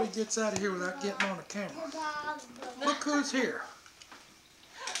 Nobody gets out of here without getting on a camera. Look who's here.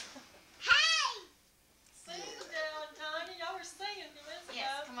 Sing down, Tiny. Y'all were singing a few minutes ago.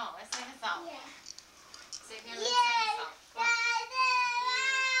 Yes, come on, let's sing a song. Yeah. Sit here and let's sing a song. Come on.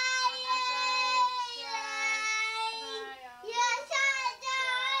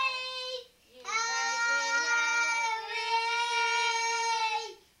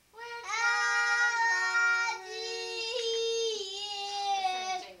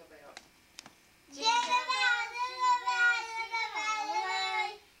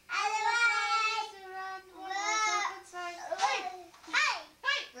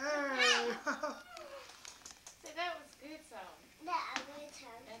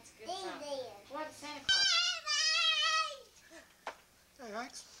 Hey,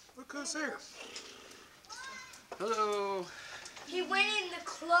 Ike's, look who's here. Hello. He went in the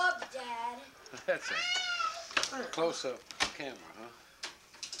club, Dad. That's a close-up camera, huh?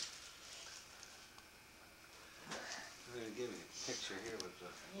 I'm going to give you a picture here with the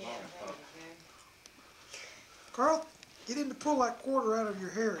lollipop. Carl, get him to pull that quarter out of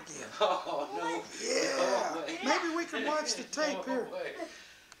your hair again. Oh, no. Yeah. Maybe we can watch the tape here.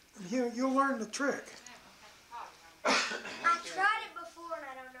 And you'll learn the trick. I tried it before and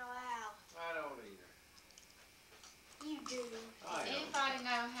I don't know how. I don't either. You do. Does anybody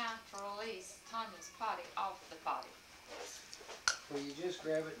know how to release Tanya's potty off the potty? Well, you just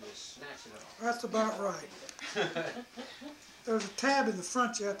grab it and just snatch it off. That's about right. There's a tab in the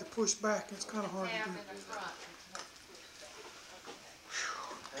front you have to push back. It's kind of hard to Tab do. in the front.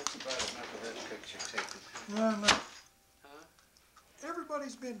 That's about enough of that picture taken. No. Huh?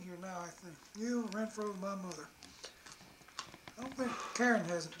 Everybody's been here now, I think. You, Renfro, and my mother. I don't think Karen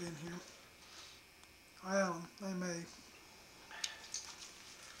hasn't been here. Well, they may.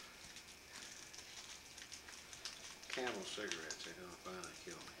 Camel cigarettes, they're gonna finally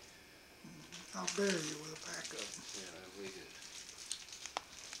kill me. I'll bury you with a pack of them. Yeah, that'd be good.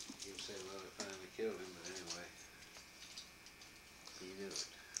 You say, well, it finally killed him, but anyway. You knew it.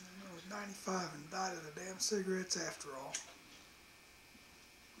 I was 95 and died of the damn cigarettes after all.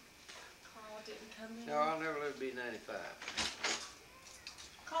 Carl didn't come in. No, I'll never live to be 95.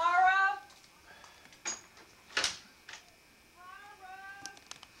 Cara?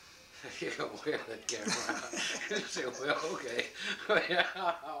 You're gonna wear that camera out. You say, well, okay.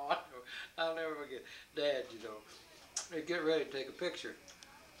 I'll never forget. Dad, you know, they'd get ready to take a picture.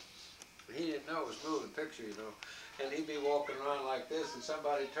 He didn't know it was moving picture, you know. And he'd be walking around like this, and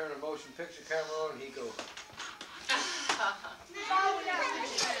somebody turn a motion picture camera on, and he'd go. You'd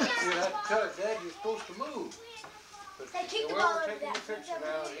have to tell it, Dad, you're supposed to move. But They kicked the well, ball we're over taking that. your picture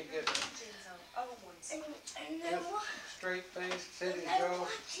now, and he'd get And then what? straight face, steady I jaw.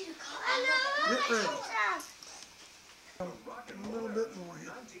 want you to call. Get ready. A little bit more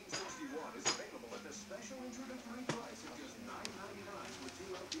here.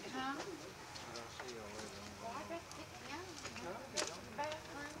 Huh?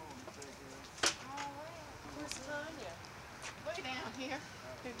 Where's Tanya? Way down here.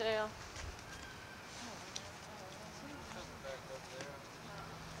 Who down?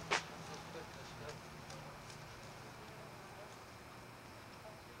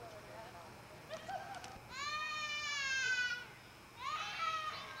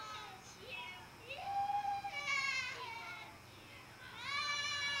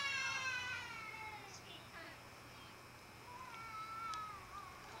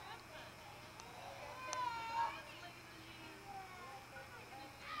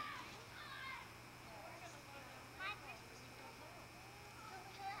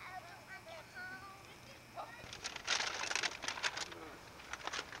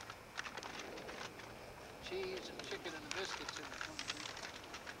 Cheese and chicken and biscuits in the front.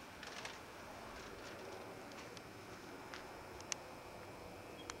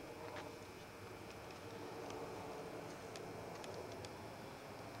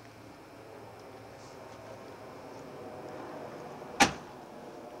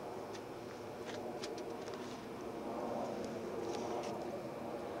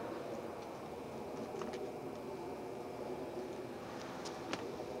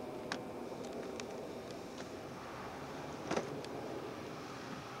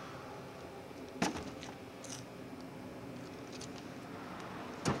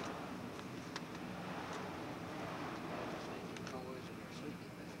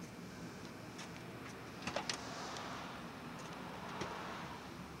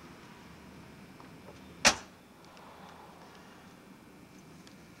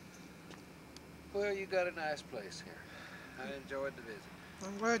 Well, you got a nice place here. I enjoyed the visit.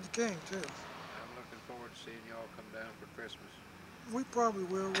 I'm glad you came, too. I'm looking forward to seeing y'all come down for Christmas. We probably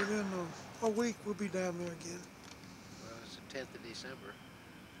will. Within a week, we'll be down there again. Well, it's the 10th of December.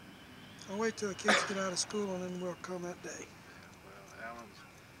 I'll wait till the kids get out of school and then we'll come that day. Well,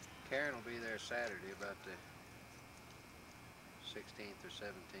 Karen will be there Saturday about the 16th or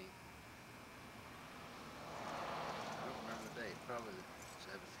 17th. I don't remember the date, probably the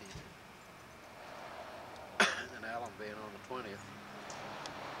 17th. And Alan being on the 20th. I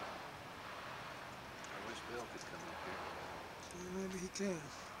wish Bill could come up here. Yeah, maybe he can.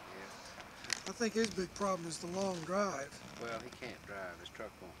 Yeah. I think his big problem is the long drive. Well, he can't drive. His truck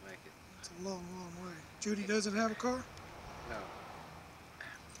won't make it. It's a long, long way. Judy doesn't have a car? No.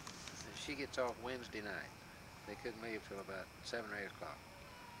 She gets off Wednesday night. They couldn't leave till about 7 or 8 o'clock.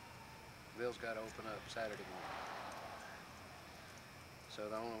 Bill's got to open up Saturday morning. So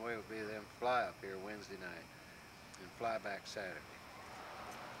the only way would be them fly up here Wednesday night and fly back Saturday.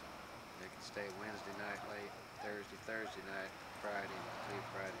 They could stay Wednesday night late, Thursday night, Friday, and leave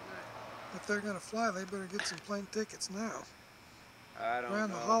Friday night. If they're going to fly, they better get some plane tickets now. I don't know.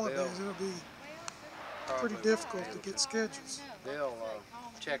 Around the holidays, it'll be pretty difficult to get schedules. They'll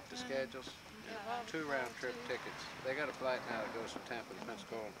check the schedules. 2 round-trip tickets. They got a flight now that goes from Tampa to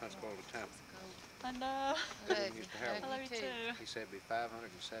Pensacola and Pensacola to Tampa. I know. Used to have I love you too. He said it'd be $507.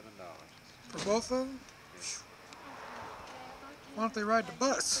 For both of them? Why don't they ride the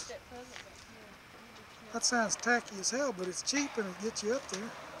bus? That sounds tacky as hell, but it's cheap and it gets you up there.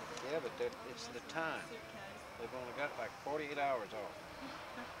 Yeah, but it's the time. They've only got like 48 hours off.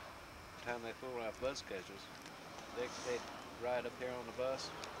 The time they fool out bus schedules, they ride up here on the bus.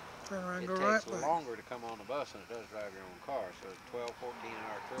 Turn around and It go right takes back. longer to come on the bus than it does drive your own car, so it's a 12,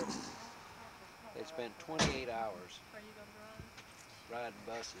 14-hour trip. They spend 28 hours riding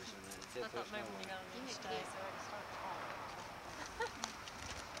buses, and there's no way.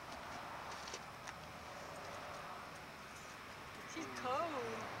 She's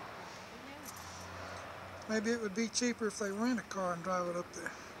cold. Maybe it would be cheaper if they rent a car and drive it up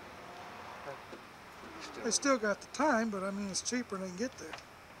there. They still got the time, but I mean it's cheaper and they can get there.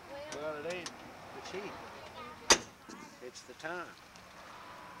 Well, it ain't the cheap. It's the time.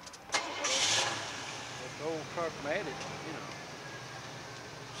 The old truck made it, you know.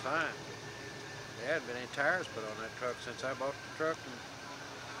 It's fine. There hadn't been any tires put on that truck since I bought the truck,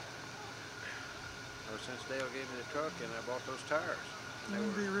 or since Dale gave me the truck and I bought those tires. It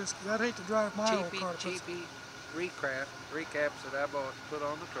would be risky. I'd hate to drive my old car. Cheapy recaps that I bought to put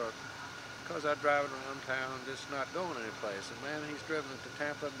on the truck, because I drive it around town just not going anyplace. And man, he's driven it to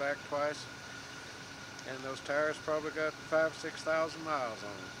Tampa and back twice, and those tires probably got 5,000 to 6,000 miles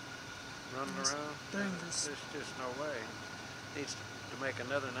on them. Running around. Dangerous. There's just no way. Needs to make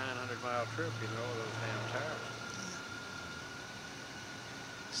another 900-mile trip, you know, with those damn tires.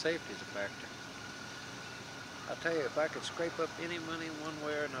 Safety's a factor. I tell you, if I could scrape up any money one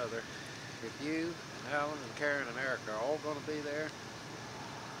way or another, if you and Alan and Karen and Eric are all going to be there,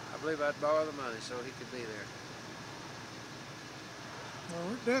 I believe I'd borrow the money so he could be there.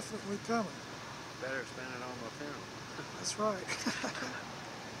 Well, we're definitely coming. Better spend it on my funeral. That's right.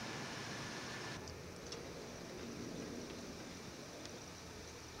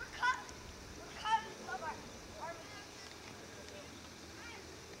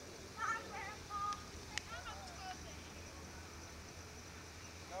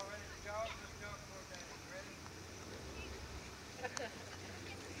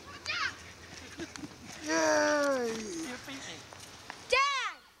 Yay!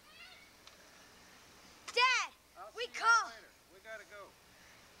 Dad! Dad! We call. We gotta go.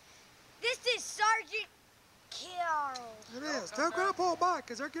 This is Sergeant Carroll. It is. Tell Grandpa bye,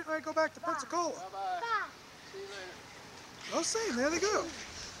 because they're getting ready to go back to Pensacola. Bye-bye. Bye. See you later. I'll see them. There they go.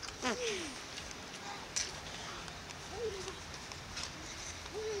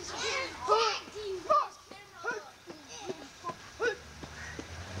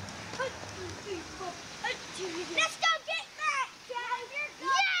 Let's go get Matt, Dad. Yeah!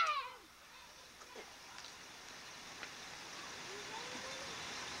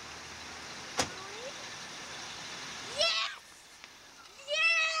 Yes!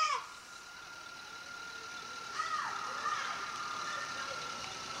 Yes!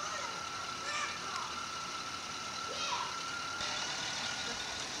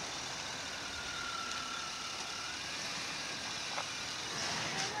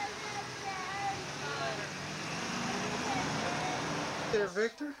 There,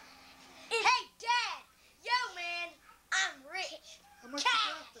 Victor. Hey, Dad! Yo, man, I'm rich. How much Cash!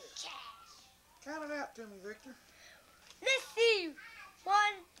 you got there? Cash! Count it out to me, Victor. Let's see. 1,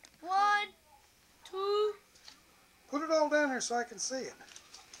 1, 2. Put it all down here so I can see it.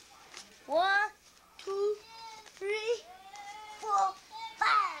 1, 2, 3, 4, 5.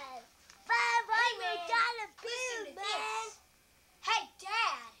 $500 bill, man. Hey,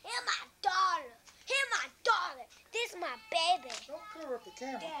 Dad. Here's my dollar. Here's my dollar. This is my baby. Don't cover up the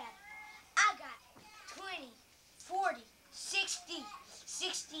camera. Dad, I got 20, 40, 60,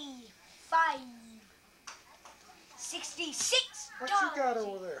 65, 66 What you got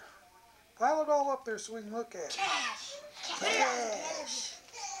over there? Pile it all up there so we can look at it. Cash. Cash.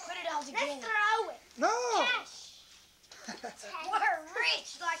 Put it all together. Let's throw it. No. Cash. We're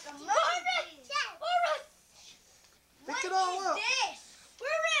rich like a movie. We're rich. Pick it all up. This? We're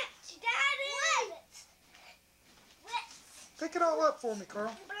rich, Daddy. Pick it all up for me,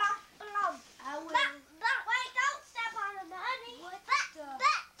 Carl. I will. Wait, don't step on the money.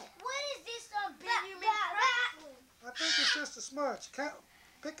 What is this on Benjamin Franklin? I think it's just a smudge.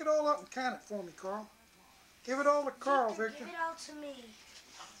 Pick it all up and count it for me, Carl. Give it all to Carl, Victor. Give it all to me.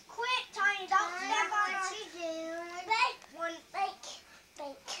 Quick, Tiny, don't step on it. Bake.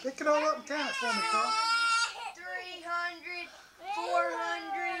 Pick it all up and count it for me, Carl. 300,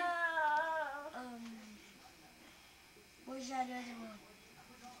 400. Where's that other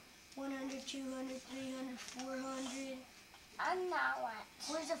one? 100, 200, 300, 400. I know it.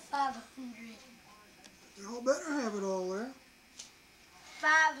 Where's the 500? Y'all better have it all there.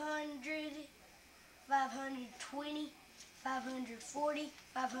 500, 520, 540,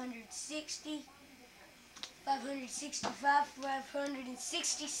 560, 565,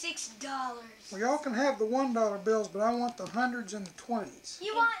 $566. Well, y'all can have the $1 bills, but I want the hundreds and the 20s.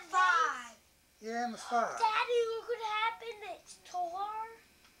 You want 5? Yeah, and the 5. Daddy, look what happened. It's torn.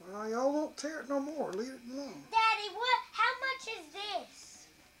 Well, y'all won't tear it no more. Leave it alone. Daddy, how much is this?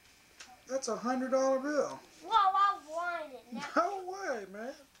 That's a $100 bill. Whoa, I want it now. No way,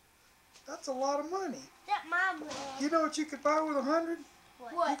 man. That's a lot of money. That's my money. You know what you could buy with 100?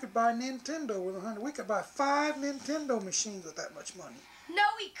 What? You could buy Nintendo with 100. We could buy 5 Nintendo machines with that much money. No,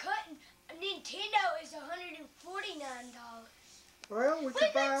 we couldn't. A Nintendo is $149. Well, we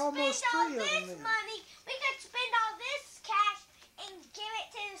could buy almost 3 of them then. Money. We could spend all this cash and give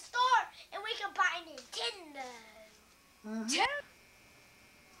it to the store, and we could buy Nintendo. Mm-hmm.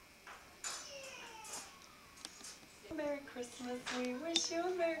 Merry Christmas. We wish you a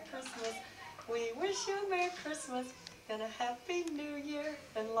Merry Christmas. We wish you a Merry Christmas and a Happy New Year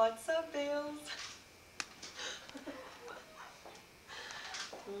and lots of bills.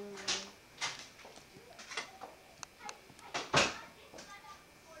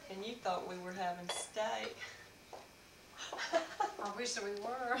 And you thought we were having steak. I wish that we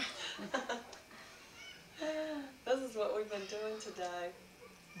were. This is what we've been doing today.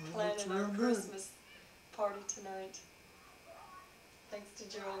 Well, that's Planning our real good. Christmas party tonight. Thanks to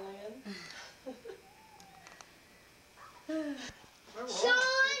Geraldine.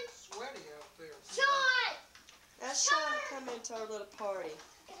 Sean! Sweaty out there. Sean! Ask Sean to come into our little party.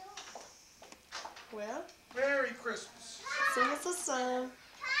 Well, Merry Christmas. sing us a song.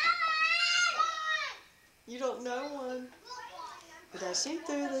 You don't know one. Dashing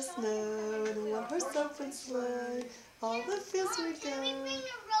through the snow in a one-horse open sleigh, all the fields we go.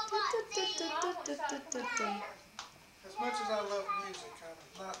 As much as I love music,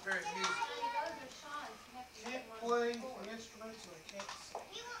 I'm not very musical. Can't play the instruments and I can't sing.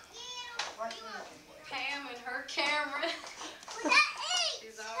 Like music. Pam and her camera.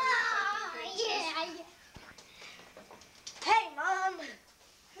 She's always taking pictures. Hey, Mom.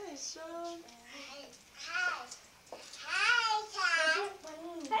 Hey, Sean.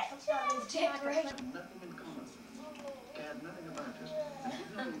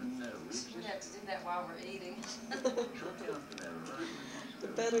 We have to do that while we're eating. The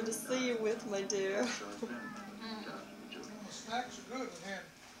better to see you with, my dear. The snacks are good. They had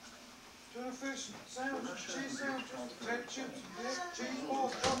tuna fish and sandwiches, cheese sandwiches, potato chips and dip, cheese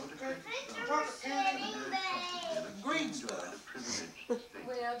balls, chocolate cake, chocolate candy, and green stuff.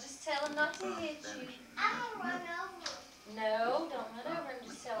 Well, just tell him not to hit you. I'm gonna run over. No, don't run over him.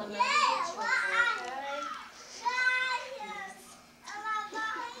 Just tell him not to hit you, okay?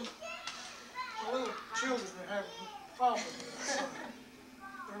 The little children are having problems with this.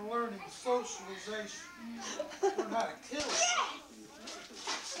 They're learning socialization. Learn how to kill it.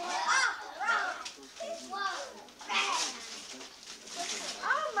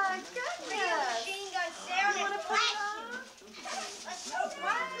 Oh my goodness! Machine gun Sarah. You want to put it on?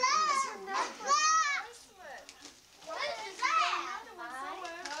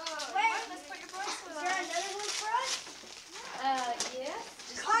 Yes.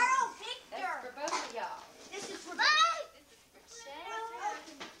 Carl Victor. That's for both of y'all. This is for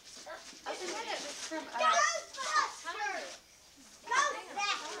I said,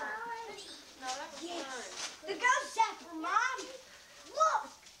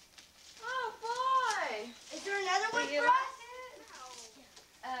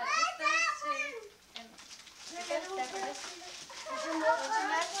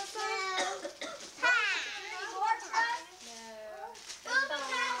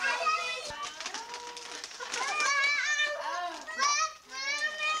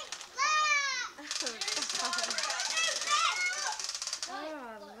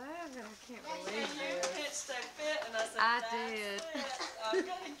 can't And believe you this. pitched a fit, and I said, I "That's did." it. I'm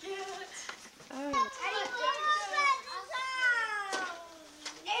gonna get it. Oh. I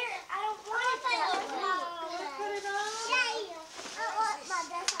don't want that. Put it on. I want my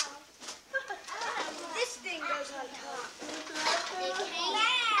dress on. This thing goes on top. It came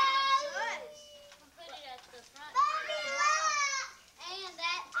out. Put it at the front. And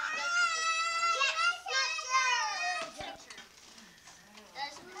that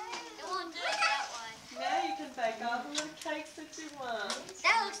it won't do it that way. Now you can bake all the little cakes that you want.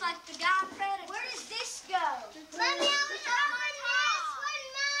 That looks like the guy Predator. Where does this go? Mommy, I was on this one,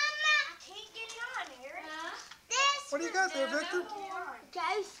 Mama. I can't get it on, Eric. This What do you got there, Victor?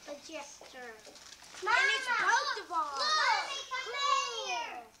 Ghost projector. Mama, and it's both of them. Look, come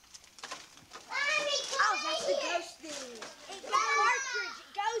here. Mommy, come oh, that's the ghost thing. It's a cartridge.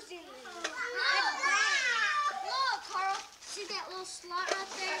 It goes in there. Look, Carl. See that little slot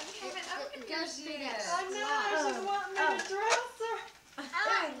right there? It goes through that I know, she's wanting me to dress her.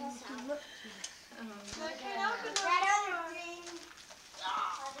 That other thing.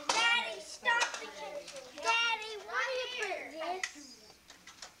 Daddy, stop the kitchen. Daddy, why do you put this?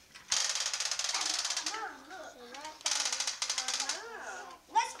 Mom, look.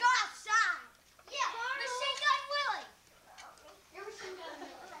 Let's go outside. Yeah, Machine Gun Willie. You ever seen Gun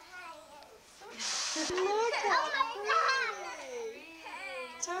Willie? Look how pretty.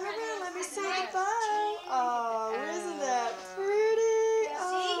 Turn around, let me say goodbye. Oh, isn't that pretty?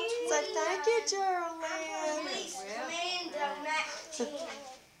 Oh, say thank you, Geraldine. Please command on that team.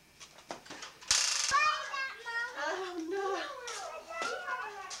 Oh, no.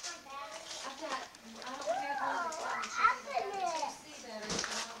 I'm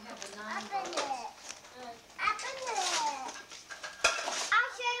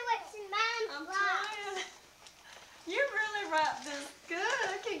trying. You really wrapped this good.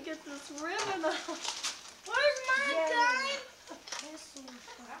 I can't get this ribbon off. Where's my gun?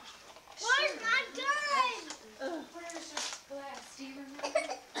 Where's my gun? Where's your glass? Do you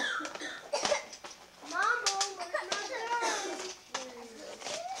remember? Mama, where's my gun?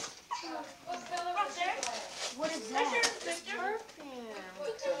 What color was your glass? What is that? It's perfume.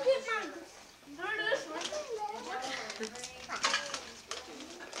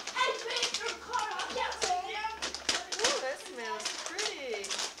 Ooh, that smells pretty.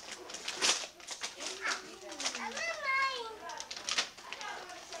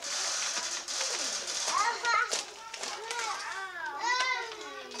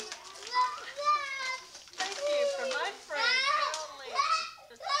 Thank you for my friend, Caroline.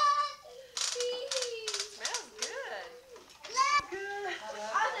 Smells good. Good.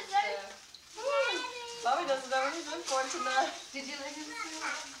 Bobby doesn't know what he's in for tonight. Did you let him see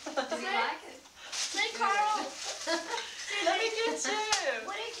it? Did he like it? Say, Carl. Let me get you.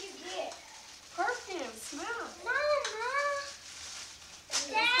 What did you get? Perfume, smell. Mama.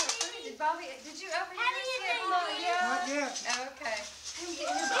 Daddy. Did Bobby, did you open How do you yours think yet? it is? Not yet. Oh, okay.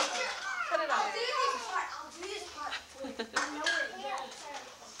 Put it on. I'll do this part. I'll do this part for you. I know it is.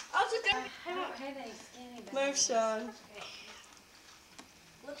 I'll just go. I don't have any skinny bags. Move, Sean.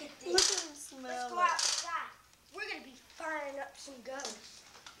 Look at Look this. at him smell Let's go it. outside. We're going to be firing up some ghosts.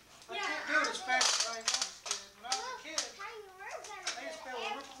 I can't do it as fast as I once did. When I was a kid, I used to be able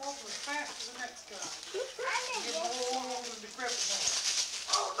to rip them over as fast as the next guy. Get more old and decrepit on it.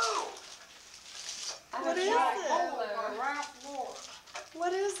 Oh no! What is it? Oh, Ralph Lauren.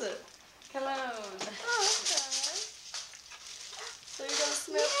 What is it? Cologne. Oh, okay. So you're gonna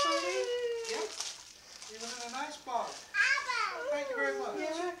smell pretty? Yep. Even in a nice bottle. Thank you very much.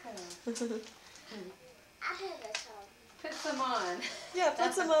 You're welcome. I hear this song. Put some on. Yeah,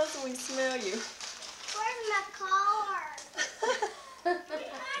 put some on so we can smell you. Where's my car? Where's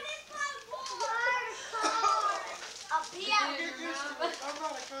my car? Up You here. get used to it. I'm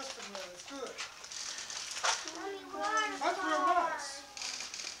not accustomed to it. It's good. Mommy, where's That's my real car? nice.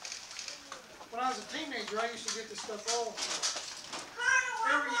 When I was a teenager, I used to get this stuff all the time.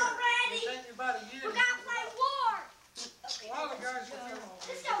 Carl, Every I'm year. ready. It takes me about a year. We gotta play war. A lot of guys will film all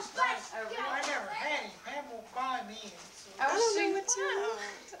Let's this. go first. I never had him. Pam won't buy me in. So. I don't know what you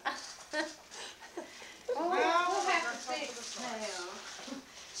Well, Now, we'll have that's to fix now.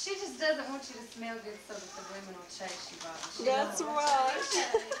 She just doesn't want you to smell good so that the women will chase you, Bobby. She That's don't. right. You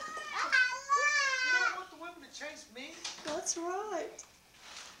don't want the women to chase me? That's right.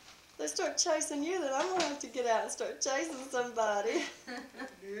 They start chasing you, then I'm gonna have to get out and start chasing somebody.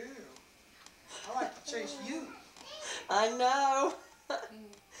 Yeah. I like to chase you. I know.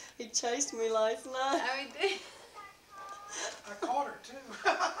 He chased me last night. Oh, he did. I caught her too.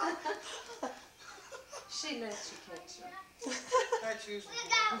 She lets you catch her. That's usually.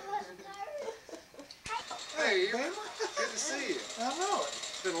 Hey, Baby. good to see you. I know it.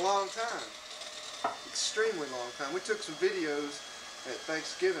 It's been a long time. Extremely long time. We took some videos at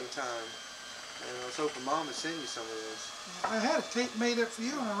Thanksgiving time, and I was hoping Mom would send you some of this. I had a tape made up for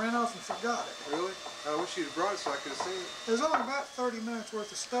you and I ran off and forgot it. Really? I wish you'd have brought it so I could have seen it. There's only about 30 minutes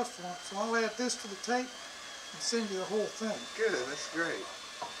worth of stuff on it, so I'll add this to the tape and send you the whole thing. Good, that's great.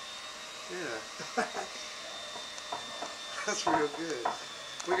 Yeah. That's real good.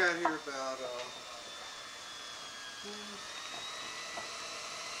 We got here about,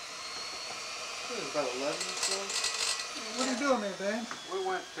 about 11 or so. What are you doing there, Dan? We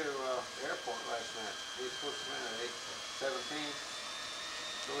went to the airport last night. We were supposed to come in at 8:17.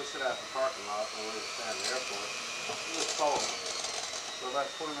 So we sit out in the parking lot when we were standing at the airport. It was cold. So about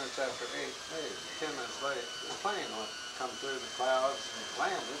 20 minutes after 8, maybe 10 minutes late, the plane went come through the clouds and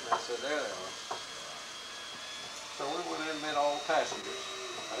landed, and I said, there they are. So we went in and met all the passengers.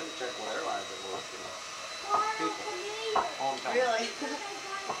 I didn't check what airlines it was, you know. People. On time. Really?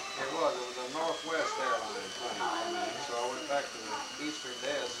 It was a Northwest Airlines plane come in, so I went back to the Eastern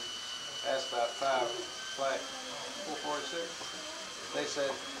desk, asked about flight 446. They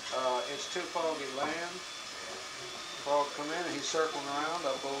said, it's too foggy to land. Fog come in and he's circling around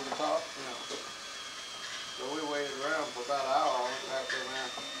up over the top, you know. So we waited around for about an hour. I went back there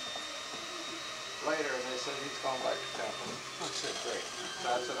later and they said he's going back to Tampa. I said, great. So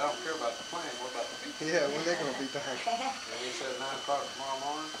I said, I don't care about the plane, what about the people? Yeah, when they going to be back? And he said 9 o'clock tomorrow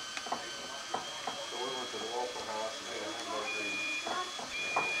morning. So we went to the Waffle House and ate a hamburger.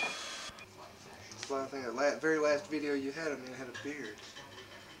 I think that very last video you had of me, I had a beard.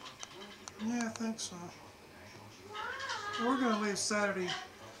 Yeah, I think so. We're going to leave Saturday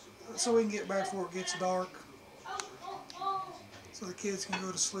so we can get back before it gets dark. So the kids can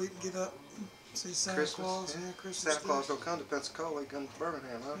go to sleep and get up and see Santa Claus. Yeah. Christmas Santa Claus don't come to Pensacola, he comes to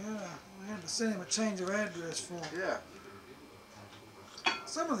Birmingham, huh? Yeah, we had to send him a change of address for him. Yeah.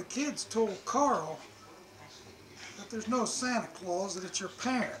 Some of the kids told Carl that there's no Santa Claus, that it's your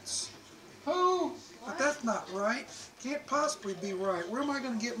parents. Who? But that's not right. Can't possibly be right. Where am I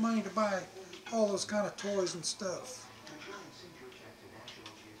going to get money to buy all those kind of toys and stuff?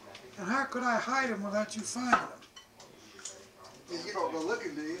 And how could I hide them without you finding them? Yeah, you don't go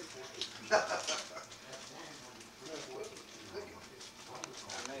looking, do you? I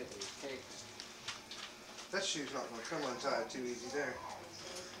made these cakes. That shoe's not going to come untied too easy there.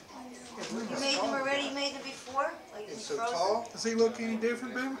 You made them already? You made them before? Like It's you so frozen? tall. Does he look any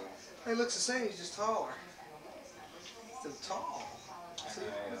different, baby? He looks the same, he's just taller. He's so tall. See,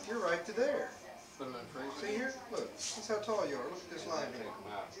 you're right to there. Put them in the freezer. See here? Look, that's how tall you are. Look at this line here. Take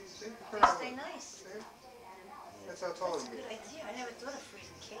them out. See? They stay nice. See? That's how tall That's a you good are. idea. I never thought of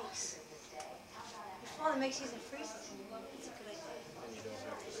freezing cakes. Your father makes these in freezers. That's a good idea. And you don't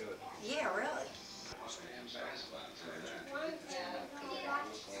have to do it. Yeah, really. Stand back.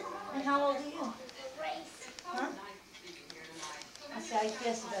 And how old are you? Huh? I say, I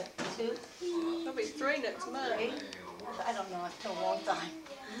guess about 2. He'll be 3 next month. 3? I don't know. It's been a long time.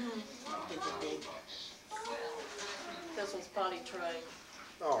 Kids are big. This one's potty trained.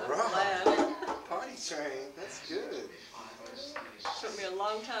 All I'm right. glad. Potty train. That's good. Took me a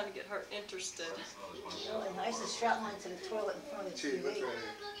long time to get her interested. Really, I used to strap mine to the toilet in front of the Gee, look TV.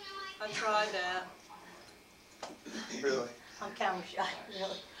 right I tried that. here. Really? I'm camera shy,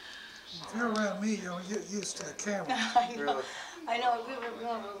 really. If you're around me, you'll get used to the camera. I know. Really? I know. We were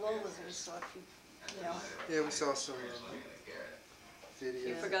going to Lola's and we saw a few, you know. Yeah, we saw some videos.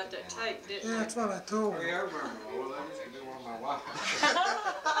 You forgot that tape, didn't Yeah, you? that's what I told Hey, him. I remember. Well, I used to do one of my wives.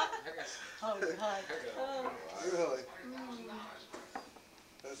 Oh, God. Really?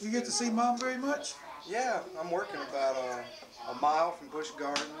 You get to see Mom very much? Yeah, I'm working about a mile from Busch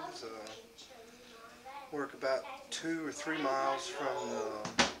Gardens. Work about 2 or 3 miles from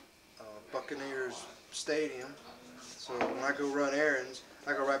the Buccaneers Stadium. So when I go run errands,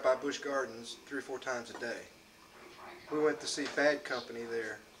 I go right by Busch Gardens 3 or 4 times a day. We went to see Bad Company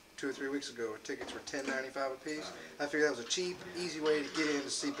there 2 or 3 weeks ago. Tickets were $10.95 a piece. I figured that was a cheap, easy way to get in to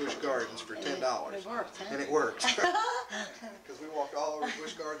see Busch Gardens for $10. It worked, huh? And it worked. Because we walked all over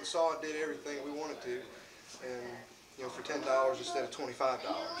Busch Gardens, saw it, did everything we wanted to. And, you know, for $10 instead of $25.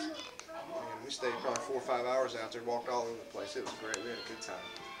 And we stayed probably 4 or 5 hours out there, walked all over the place. It was great. We had a good time.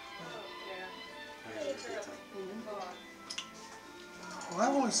 Yeah, it was a good time. Well,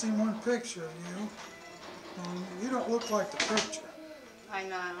 I've only seen one picture of you. You don't look like the picture. I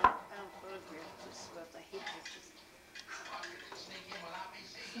know. I don't photograph just stuff. I hate pictures.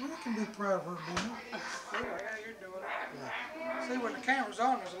 Well, you can be proud of her, Dina. Yeah, you're doing it. Yeah. See, when the camera's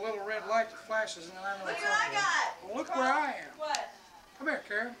on, there's a little red light that flashes, and then I know Look it's what I on. got. Well, look where I am. What? Come here,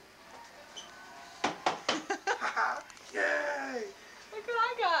 Karen. Yay! Look what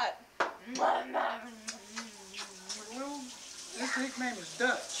I got. Little, this nickname is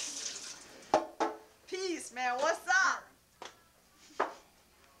Dutch. Peace, man. What's up?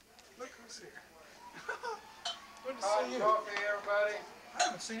 Look who's here. Good to see you. Coffee, everybody. I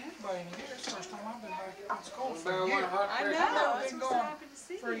haven't seen anybody in a year. It's the first time I've been back in school for Better a year. one hot I drink. know. I've never It's been so gone happy to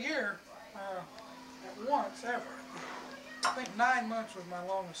see for a you. year at once, ever. I think 9 months was my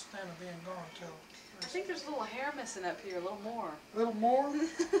longest stint of being gone till. I think there's a little hair missing up here, a little more. A little more.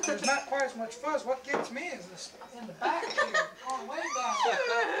 There's not quite as much fuzz. What gets me is this in the back here, going way down.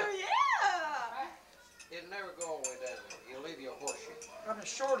 Yeah. It'll never go all the way down there. You'll leave your horseshoe. I'm as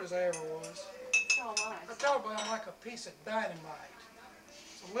short as I ever was. Oh, I nice. tell everybody I'm like a piece of dynamite.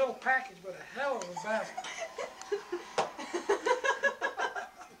 It's a little package, but a hell of a battle.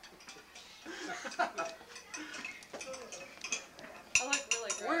 I look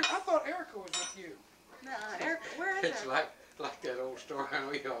really great. Where, I thought Erica was with you. Nah, Erica, where is It's Erica? like that old story I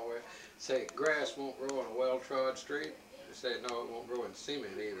know y'all will say grass won't grow on a well-trod street. They say no, it won't grow in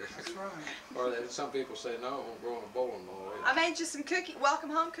cement either. That's right. Or that some people say no, it won't grow on a bowling ball either. I made you some cookie, welcome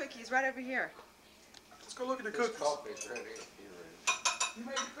home cookies right over here. Let's go look at the This cookies. coffee's ready if you're ready. You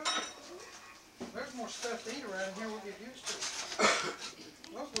made the cookies? There's more stuff to eat around here we'll get used to.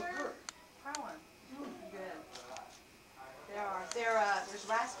 Those look good. Try one. Good. There's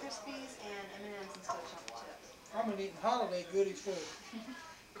Rice Krispies and M&M's and stuff chocolate chips. I've been eating holiday goody food.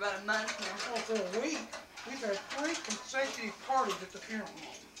 For about a month now. Oh, for a week. We've had 3 consecutive parties at the funeral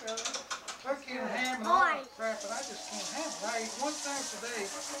home. Really? Turkey and ham and all that crap, and I just can't handle it. I ate 1 sandwich a day,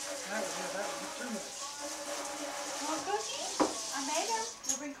 and that was it. That was too much. Want cookies? I made them.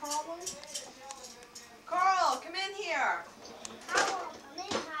 You bring Carl one? Carl, come in here.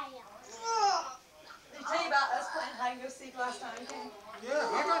 Did I tell you about us playing hide and go seek last time? Yeah,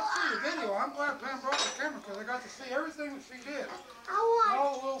 I got to see the video. I'm glad Pam brought the camera because I got to see everything that she did.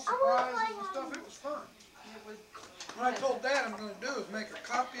 All the little surprises and stuff. It was fun. What I told Dad I'm going to do is make a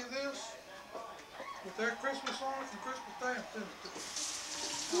copy of this with their Christmas on it and Christmas Day and send it to them.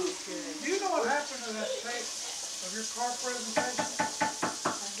 Do you know what happened to that tape of your car presentation?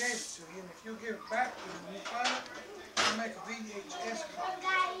 I gave it to you, and if you'll give it back to me when you find it, I'll make a VHS copy.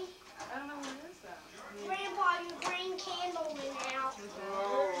 I don't know what it is though. Grandpa, your green candle went out.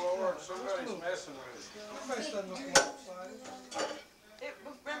 Oh, Lord, somebody's messing with it. Everybody's done looking outside.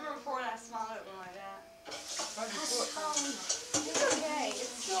 Remember before I smiled at it like that? How'd you put? It's okay.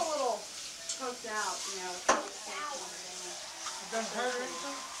 It's still a little poked out, you know. It doesn't hurt or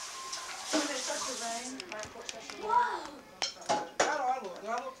anything? When it starts to rain, right before it starts to rain. Whoa! How do I look? Do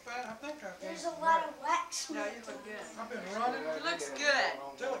I look fat? I think I There's do. a lot of wax. No, you look good. I've been running It looks good.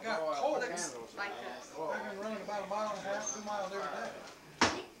 until it got cold. Looks like this. I've been running about 1.5 miles, 2 miles every day.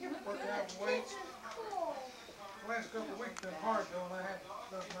 Working out with weights. The last couple of weeks been hard though, and I haven't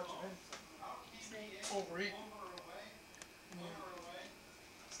done much of anything. Overeating.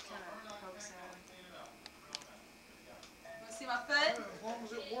 Just kind of pokes out. Want to see my foot? As long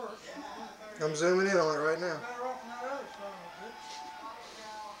as it works. I'm zooming in on it right now. Better off than that other son of a bitch.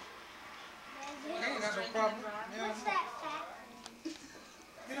 I ain't got no problem. Yeah, What's that fat?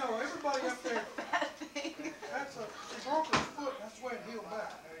 you know, everybody up there, that's a, she broke her foot, that's the way it healed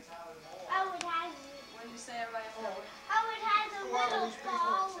back. I would have What did you say, everybody? I would have a A lot of little these people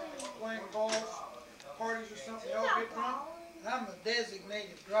ball. playing golf, parties or something, they all get drunk. And I'm the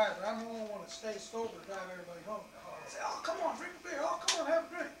designated driver. I'm the only one that stays sober to drive everybody home. They say, oh, come on, drink a beer. Oh, come on, have a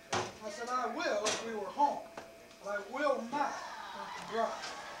drink. I said, I will if we were home. But I will not drink and drive.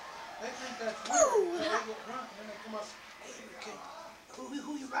 They think that's weird. So they get drunk and then they come up, hey, okay,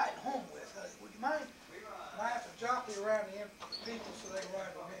 who you riding home with? Would you mind? And I have to jockey around the people so they ride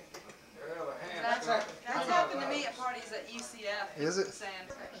with me. That's happened to me at parties at UCF. Is it? Saying,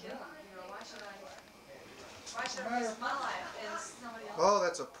 you know, why should I risk my life and somebody else? Oh,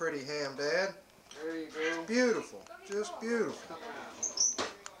 that's a pretty ham, Dad. There you go. Beautiful. Just beautiful.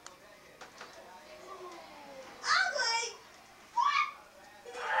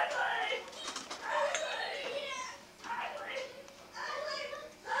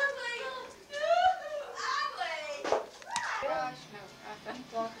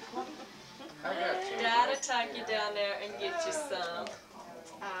 Dad'll take you down there and get you some.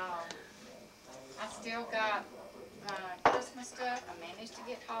 I still got Christmas stuff. I managed to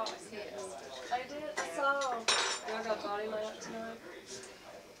get Hollis his. I did. I saw. Y'all got body lamp tonight?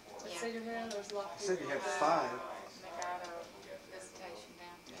 At Yeah. Cedar Hill, there's a lot of Said people. you had 5. They got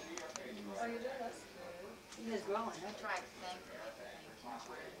Oh, you do? That's good. He was growing. I tried to think.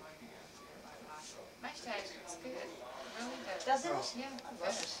 Mustache looks good. It really does. Does it? Yeah, it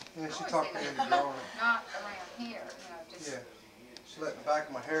does. Yeah, she I always talked say me that. into growing it. Not around here, you know, just. Yeah. She let the back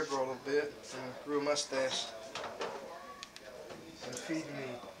of my hair grow a little bit and grew a mustache. And feeding me.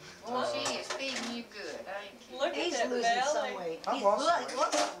 Well, she is feeding you good, ain't she? Look He's at that losing some belly. weight. I He's lost lost weight.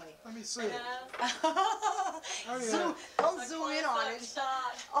 some weight. Let me see it. Yeah. Oh, yeah. Zoom, don't zoom in on it.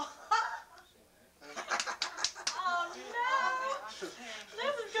 Shot. Oh, Oh no! This is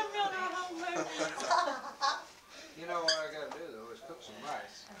gonna be on our whole movie. You know what I gotta do though is cook some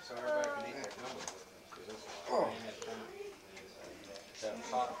rice so everybody can eat their gumbo with me. 'Cause that's Oh. that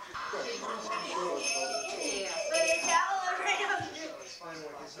pot. Yeah. But it's all around. Finally,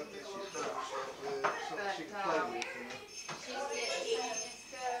 when I get something she's good, something she can play with. You know?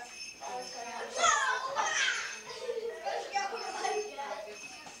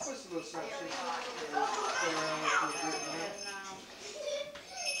 What's a little something she can play around with a little bit, you know?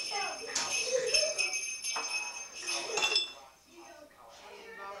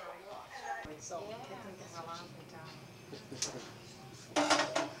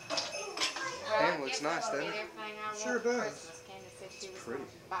 Ham looks nice, doesn't it? Sure does. It's pretty.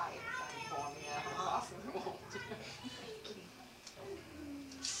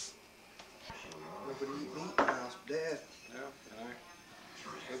 Nobody eat meat in the house, but Dad. No, and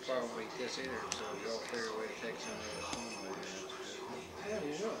we probably won't eat this either, so y'all figure a way to take some of this home. Yeah, we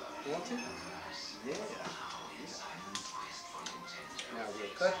will. Want to? Yeah. Now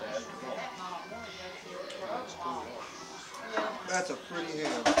we'll cut that. That's cool. That's a pretty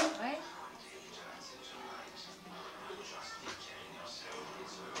ham.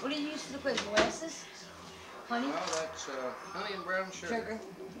 what do you use for the quiz? Molasses? Honey? Well, that's honey and brown sugar. Sugar?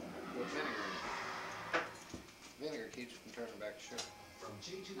 With vinegar. Vinegar keeps from turning back to sugar. Oh,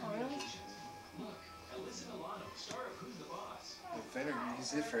 really? The vinegar, you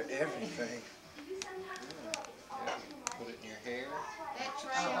use it for everything. Yeah. Put it in your hair. That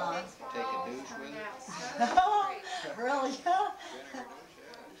trail makes for Take a all douche coming with it. out so Really? Vinegar douche, yeah.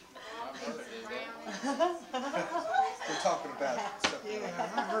 My brother did that. We're talking about stuff.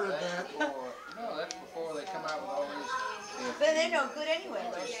 Yeah, I heard that. No, that's before they come out with all these. But they're no good anyway.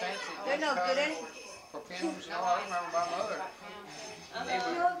 Those fancy. They're no good anyway. Perfumes and all. I remember my mother.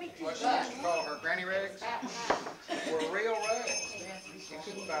 What she used to call her granny rags were real rags. You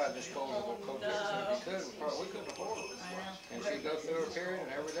couldn't buy a disposable coat. If you could, we couldn't afford them. And she'd go through her period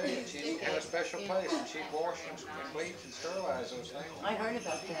and every day, and she had a special place, and she'd wash and bleach and sterilize those things. I heard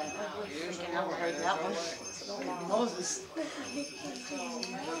about that. I was Use thinking them I over heard there, that no one. way. Moses.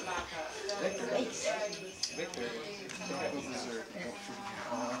 Victor. Apple dessert.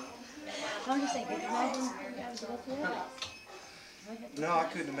 I'm just thinking, imagine having to go through that. No, I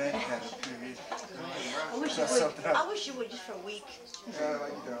couldn't imagine having a period. I wish you That's would. something I else. wish you would just for a week. No,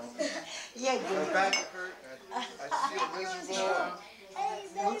 you don't. Yeah, My good. back hurt. I feel miserable.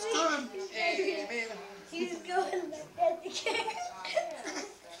 Looks good. He's going at the camera.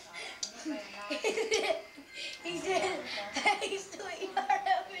 He said, he's doing hard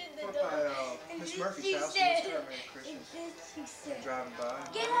up in the door. By Miss Murphy's house, said, Miss Merry Christmas. He said, Driving by.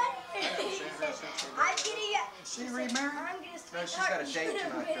 get out of here. He said, I'm getting out. Is she remarried? I'm gonna No, she's got a date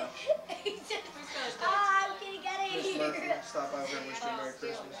tonight, though. He said, I'm getting out of Miss Murphy, here. stop by over and wish her Merry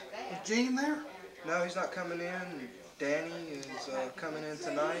Christmas. Is Gene there? No, he's not coming in. Danny is coming in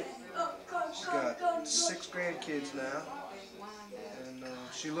tonight. She's got 6 grandkids now. And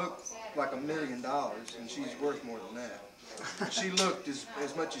she looked like $1 million, and she's worth more than that. She looked as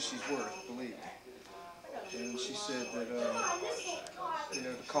much as she's worth, believe me. And she said that, you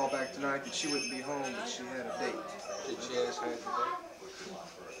know, to call back tonight that she wouldn't be home, that she had a date. Did she ask how you did?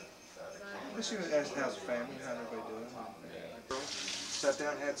 Well, she was asked how's the family, how's everybody doing. Sat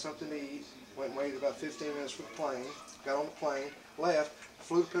down, had something to eat, went and waited about 15 minutes for the plane, got on the plane, left,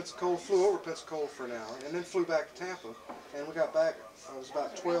 flew to Pensacola, flew over Pensacola for an hour, and then flew back to Tampa. And we got back, it was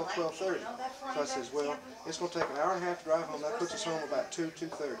about 12:30. So I says, well, it's going to take an hour and a half to drive home. That puts us home about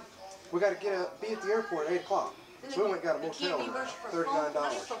 2:30. We got to get up, be at the airport at 8 o'clock. So we went and got a motel room,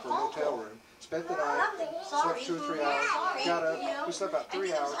 $39 for a motel room. Spent the night, slept 2 or 3 hours, got up, we slept about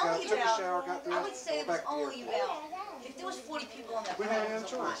 3 hours, got up, took a shower, got I would dressed, say and it was went back to the only airport. about, if there was 40 people on that We plane, had no it was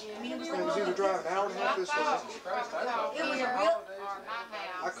fine. choice. I mean, it was It was either drive an hour and a half this way. It was a real,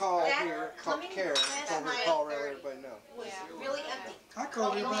 I called here, called Karen, told her to call around, let everybody know. was really empty. I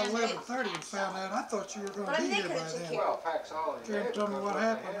called you about 11:30 and found out. I thought you were going But to I be mean, here they by could've took then. care Well, packs all in Karen told me what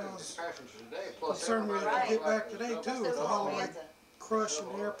happened. I was passengers today, plus concerned we had to get back today too with the holiday Bonanza. crushing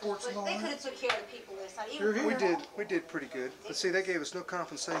the airports and all They could that. have took care of the people this time. You're here. We did pretty good. But see, they gave us no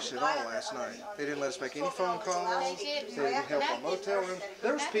compensation at all last night. They didn't let us make any phone calls. They didn't help our motel room.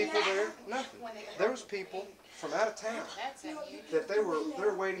 There was people there, nothing. There was people from out of town that they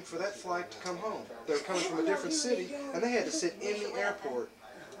were waiting for that flight to come home. They were coming from a different city, and they had to sit in the airport,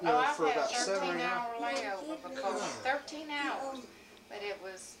 you know, for about 7 or 8 hours. 13-hour layover because 13 hours, but it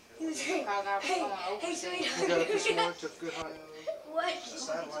was because I was going overseas. We got up this morning, took a good hike.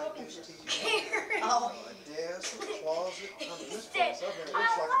 Satellite dish TV, a desk, a closet. I mean, this place up here looks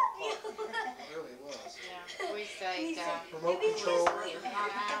like an apartment. It really was. Yeah, we stayed Remote control. a lot of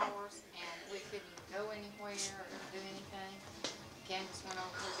hours, and we couldn't go anywhere or do anything. Candace went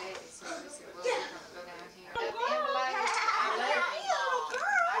over to bed, so we said, well, we're going to go down here. The envelope, I let her be long.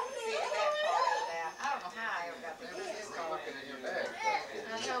 I could figure that part of that. I don't know how I ever got there. It was just hard.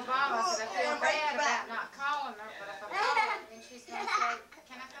 I told Bob, I said, I feel bad about not calling her, but if I call her, then she's going to say,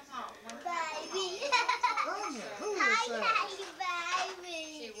 can I come home? Baby. Tanya, who is that? Baby.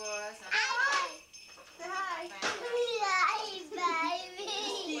 She was. Say hi. Hi,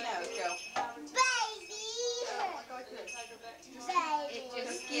 baby. Go. Baby. It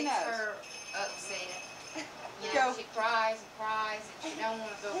just gets her upset. You Go. know, she cries and cries and she don't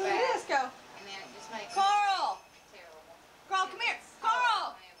want to go back. Let's go. And then it just makes Carl! her terrible. Carl, come here.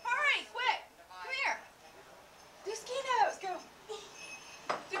 Carl! Hurry, quick! Come here. Do ski nose. Go.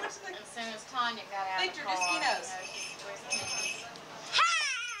 Do it to the... As soon as Tanya got out Victor, of the do car, ski nose. you know, she twisted hands.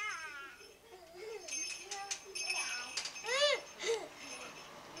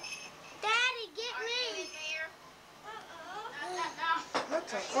 Daddy, get me.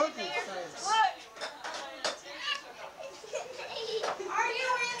 That's an ugly face. Look. Are you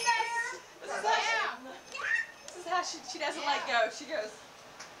in there? This is how she doesn't let go. She goes.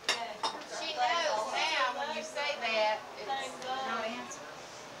 She knows now when you say that, it's not answer.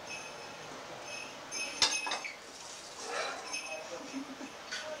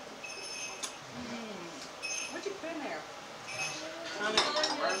 What'd you put in there?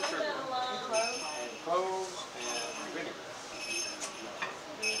 Cloves and vinegar.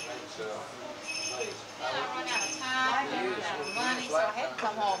 Makes glaze. Then I run out of time, I run out of money, so I had to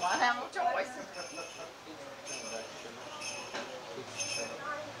come home. I have no choice.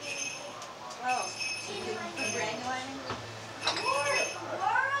 Oh. Granulating?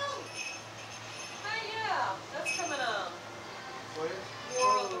 Hey, yeah, that's coming up. What is?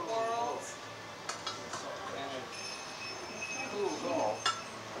 World of Worlds. And it cools off.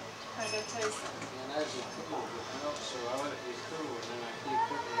 I go taste it. And as it cools, it melts, so I let it get cool, and then I keep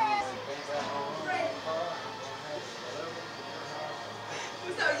putting it on and bang that all over the fire.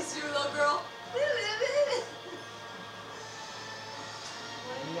 That's how you used to do, little girl.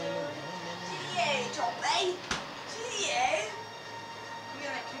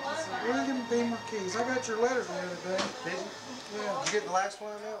 William B. Marquise. I got your letter the other day. Did you? Yeah. Did you get the last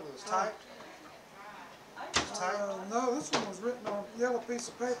one in there? It was typed? No, this one was written on a yellow piece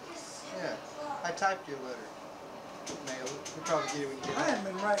of paper. Yeah. I typed you a letter. Mail it. We'll probably get it when you get I it. hadn't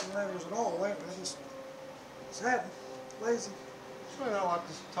been writing letters at all lately. I just hadn't. Lazy. That's what I like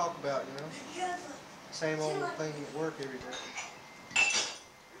to talk about, you know? Same old thing at work every day.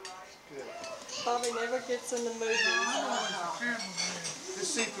 Good. Bobby never gets in the movies. This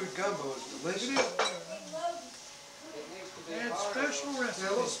seafood gumbo is delicious. And special It's a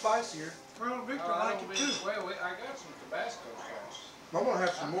little recipe. spicier. Colonel Victor I liked don't it be- too. Well, I got some Tabasco sauce. I'm gonna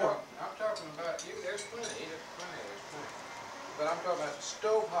have some more. I'm talking about, there's plenty, there's plenty. But I'm talking about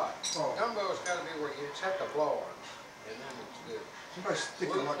stove hot. Oh. Gumbo's gotta be where you just have to blow on, and then it's good. Somebody stick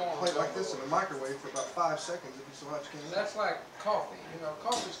it like a plate like this in the microwave for about 5 seconds if you so much can. That's like coffee,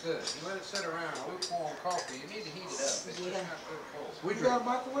 coffee's good. You let it sit around, lukewarm coffee, you need to heat it up. It's just not good cold. We You drink. got a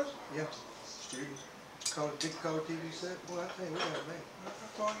microwave? Yeah. Studio. Big color TV set. Boy, I tell you, we got it made.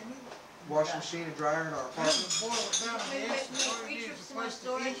 That's all you need. Washing machine and dryer in our apartment. Boil it down to the essence. All you need is a place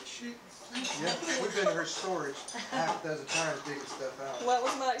to eat, shit. Yeah, we've been to her storage half a dozen times digging stuff out. What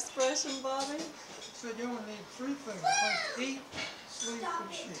was my expression, Bobby? Said you only need 3 things: a place to eat, sleep,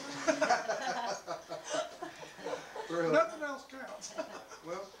 and shit. Really? Nothing else counts.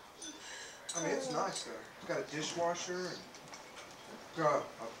 Well, I mean, it's nice though. It's got a dishwasher and got a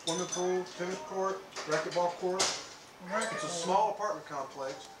swimming pool, tennis court, racquetball court. It's a small apartment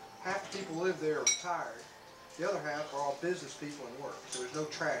complex. Half the people live there are retired. The other half are all business people and work. So there's no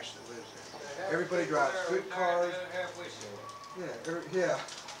trash that lives there. Everybody drives good cars. Yeah.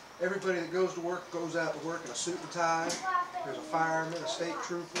 Everybody that goes to work goes out to work in a suit and tie. There's a fireman, a state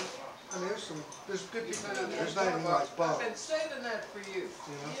trooper. I mean, there's good people in there. There's not even like bums. I've been saving that for you.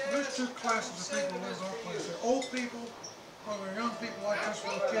 There's 2 classes of people that live in our place. There are old people Well, they're young people like us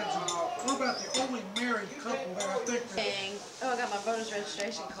little kids. We're about the only married couple there, I think. Dang. Oh, I got my voter's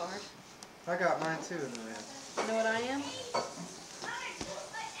registration card. I got mine too in the mail. You know what I am?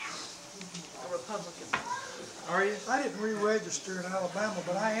 A Republican. Are you? I didn't re-register in Alabama,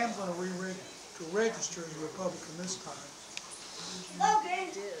 but I am going to register as a Republican this time.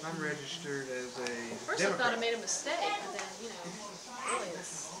 I'm registered as a First I thought I made a mistake, but then, you know, really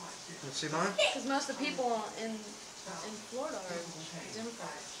it's... Let's see mine? Because most of the people in Florida are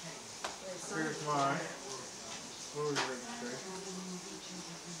Democrats. Here's mine. Voter's registration.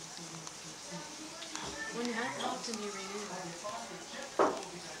 When how often do you renew?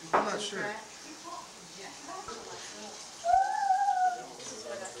 I'm not sure.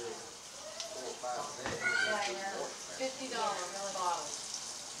 $50 bottle.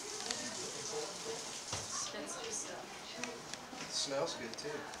 Expensive stuff. It smells good too.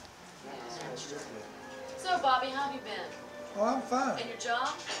 It smells real good. So, Bobby, how have you been? Oh, I'm fine. And your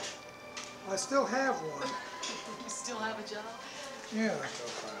job? I still have one. You still have a job? Yeah.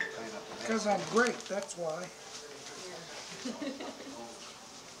 Because I'm great, that's why.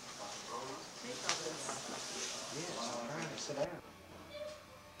 Sit down.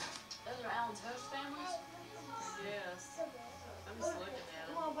 Those are Alan's host families? Yes. I'm just looking at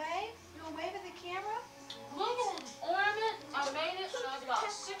You them. wanna wave? You wanna wave at the camera? Look at an ornament. I made it when I was about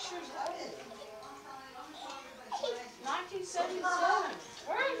 6 years old. 1977.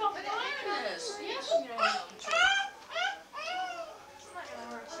 Where are you going to find this? Yes, you know. It's not going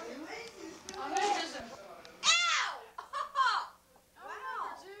to hurt you. I made this in...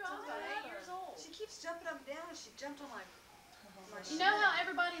 She keeps jumping up and down and she jumped on my You know how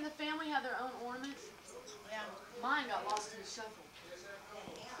everybody in the family had their own ornament? Yeah. Mine got lost in the shuffle.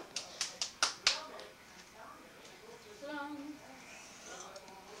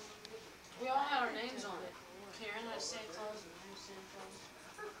 We all had our names on it. Karen had Santa Claus and I had Santa Claus.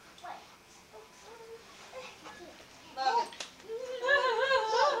 Logan.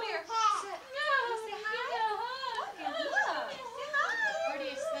 Come here. Sit. Say hi. The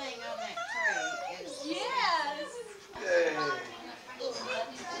prettiest thing on that tree is... Yes. Yay.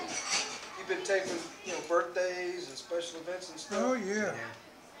 You've been taking, birthdays and special events and stuff? Oh, yeah.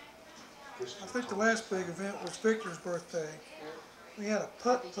 I think the last big event was Victor's birthday. We had a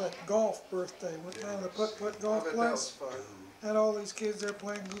putt-putt golf birthday. Went down to the putt-putt golf I bet that was place. fun. Had all these kids there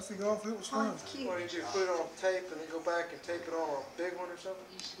playing goofy golf. It was fun. Why did you put it on tape and then go back and tape it on a big one or something?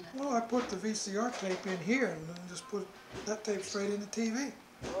 Well, I put the VCR tape in here and then just put that tape straight in the TV.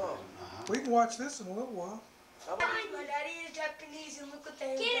 Oh. We can watch this in a little while. My daddy is Japanese and look what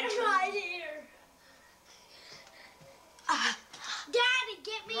they have. Get it right here. Daddy,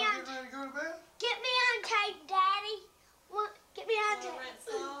 get me on. Ready to go to bed? Get me on tape, Daddy. Get me on tape.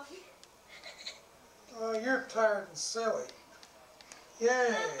 Oh, you're tired and silly. Yay. I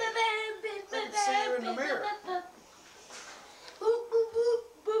can see you in the mirror.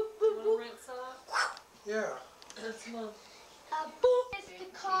 Rinse off? Yeah. That's my... Mr.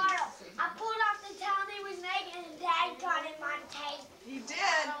 Carl. I pulled off the towel he was making and Dad got him on tape. He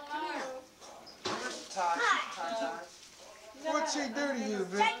did. Come here. What'd she do to you,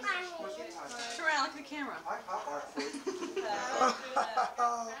 Vic? Take my hand. Turn around, look at the camera.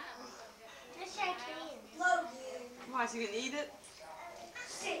 Just shake hands. Why, is he gonna eat it?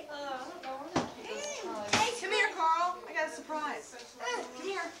 Oh, Come here, Carl. I got a surprise. Come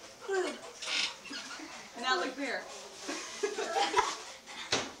here. Now look here.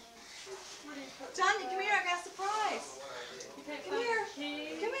 Johnny, come here. I got a surprise. Come here. Come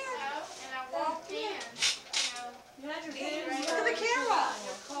here. And I walked in. You had your kids. Look at the camera.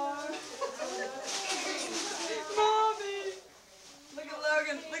 Mommy. Look at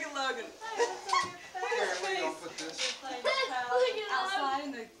Logan. Look at Logan. Where are you gonna put this? Outside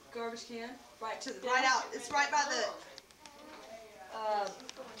in the garbage can. Right out. It's right by the.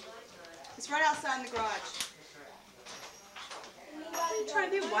 It's right outside in the garage. What are you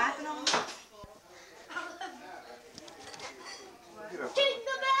trying to do? Wiping on? Get up.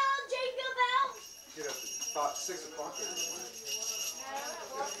 Jingle bell, jingle bell. Get up at about 6 o'clock every morning.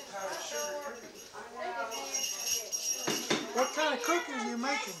 What kind of cookies are you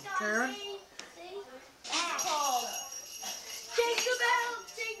making, Karen? Jingle bell,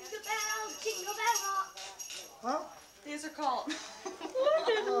 jingle bell, jingle bell rock. Huh? These are called. Look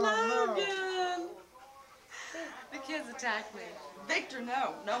at Logan. The kids attack me. Victor,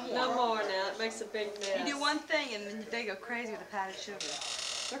 no more. No more now. It makes a big mess. You do one thing and then they go crazy with the powdered sugar.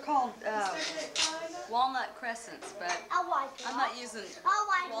 They're called walnut crescents, but I'll wipe it I'm off. not using I'll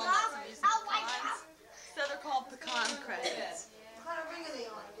wipe it walnuts. off. I'm using I'll wipe it pecans. off. So they're called pecan crescents.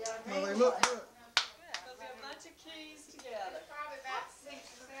 Well, they look good. They'll be a bunch of keys together.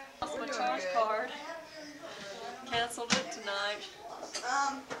 Lost my charge card. Canceled it tonight.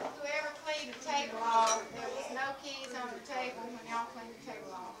 Whoever cleaned the table off, there was no keys on the table when y'all cleaned the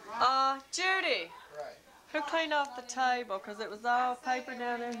table off, right? Judy. Right. Who cleaned off the table? Because it was all paper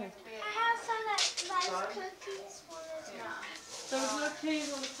down there. I have some of those cookies for this guy. There was no keys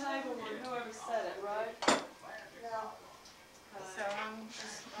on the table when whoever said it, right? No. So I'm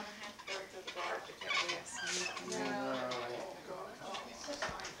just gonna have to go through the garbage, I guess.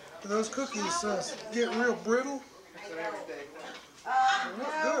 Do those cookies get real brittle? They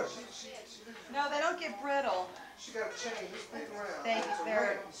look good. No, they don't get brittle. She got a chain this big around.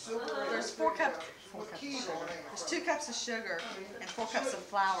 There's 4 cups. There's 2 cups of sugar and 4 cups of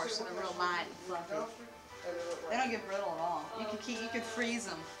flour, so they're real light and fluffy. They don't get brittle at all. You can freeze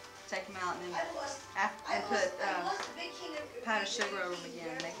them, take them out, and then put a pound of sugar over them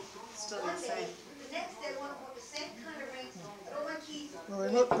again. They still do the same. Well, they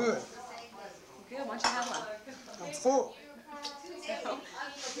look good. Good. Why don't you have one? I'm full.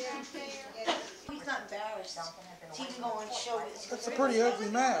 He's not embarrassed. He can go and show his. That's a pretty ugly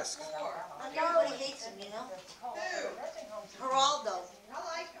mask. Everybody hates him, you know. Geraldo.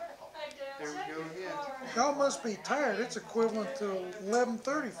 There we go again. Y'all must be tired. It's equivalent to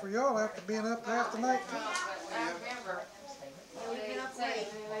 11:30 for y'all after being up half the night.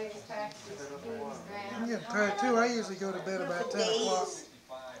 I'm getting tired too. I usually go to bed about 10 o'clock.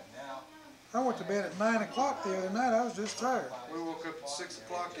 I went to bed at 9 o'clock the other night. I was just tired. We woke up at 6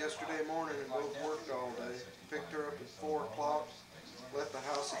 o'clock yesterday morning and both worked all day. Picked her up at 4 o'clock. Left the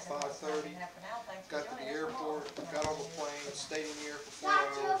house at 5:30. Got to the airport. Got on the plane. Stayed in the air for 4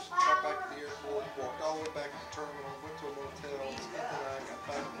 hours. Got back to the airport. Walked all the way back to the terminal. Went to a motel. Spent the night. Got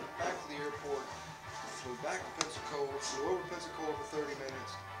back to the airport. Flew back to Pensacola. Flew over Pensacola for 30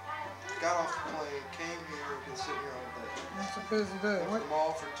 minutes. Got off the plane. Came here. Been sitting here all day. It's a busy day. Went to the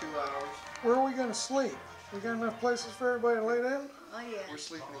mall for 2 hours. Where are we going to sleep? We got enough places for everybody to lay down? Oh yeah. We're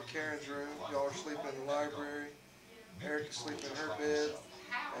sleeping in Karen's room. Y'all are sleeping in the library. Erica's sleeping in her bed.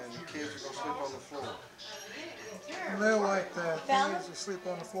 And the kids are going to sleep on the floor. And they'll like that. They usually sleep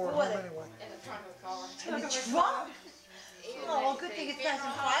on the floor at home anyway. In the trunk? Oh, well, good thing it's nice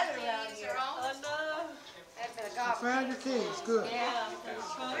and quiet around here. I know. You found your keys. Good.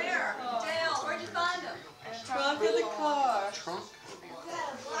 Where? Dale, where'd you find them? In the trunk of the car. Trunk? Yeah.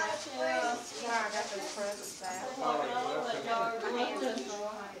 Where I got those presents at.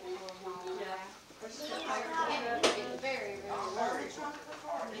 Very, very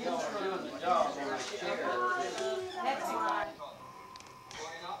Next one.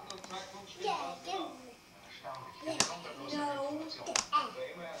 No.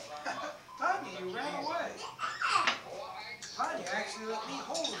 Tanya, you ran away. Tanya actually let me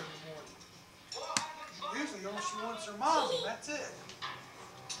hold her in the morning. Usually all she wants her mommy, that's it.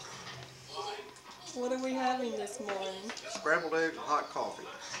 What are we having this morning? Scrambled eggs and hot coffee.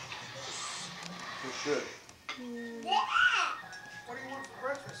 You should. What do you want for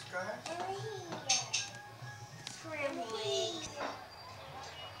breakfast, guys? Scrambled eggs.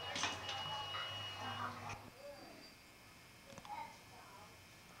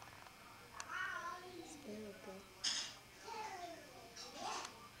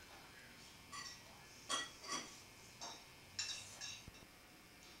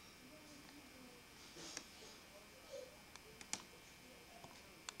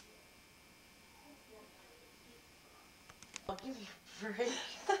 I'll give you a break.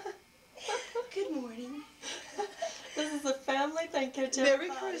 Good morning. This is a family thing. Catch Merry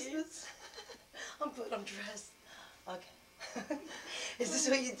everybody. Christmas. I'm dressed. Okay. Is this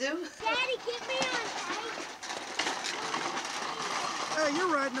what you do? Daddy, get me on Hey,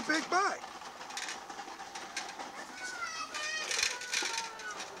 you're riding a big bike.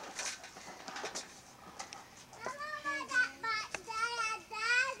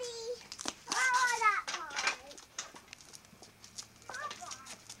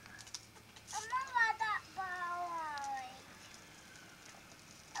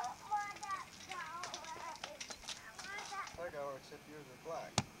 Except yours are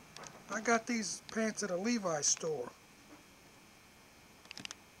black. I got these pants at a Levi's store.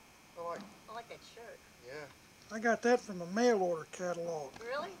 I like that shirt. Yeah. I got that from a mail order catalog.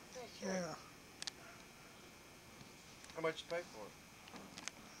 Really? That shirt. Yeah. How much you pay for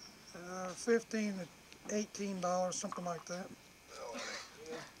it? $15 to $18, something like that. Oh,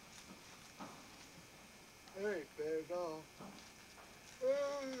 yeah. That ain't bad at all. The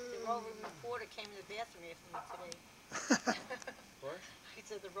Rover reporter came to the bathroom after me today. What? He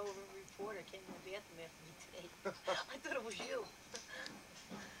said the Rover reporter came to the bathroom after me today. I thought it was you.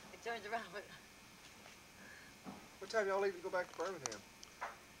 I turned around, but... What time y'all leave to go back to Birmingham?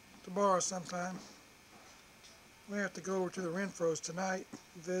 Tomorrow sometime. We have to go over to the Renfro's tonight,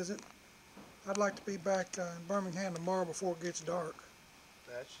 visit. I'd like to be back in Birmingham tomorrow before it gets dark.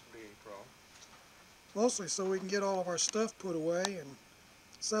 That shouldn't be any problem. Mostly so we can get all of our stuff put away and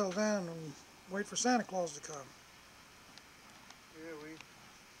settle down and wait for Santa Claus to come. Yeah,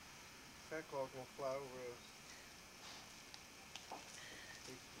 Santa Claus won't fly over us.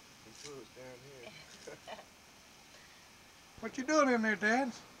 He flew us down here. What you doing in there,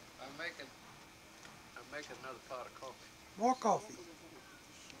 Dad? I'm making another pot of coffee. More coffee.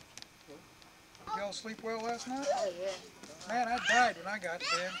 Y'all sleep well last night? Oh, yeah. Man, I died when I got to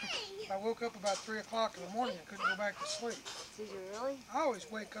bed. I woke up about 3 o'clock in the morning and couldn't go back to sleep. Did you really? I always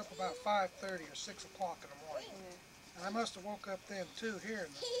wake up about 5:30 or 6 o'clock in the morning. Yeah. And I must have woke up then too here.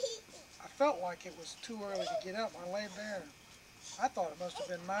 And I felt like it was too early to get up. I laid there and I thought it must have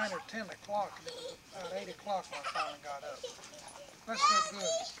been 9 or 10 o'clock, and it was about 8 o'clock when I finally got up. I slept good.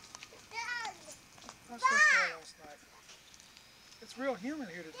 I slept well last night. It's real humid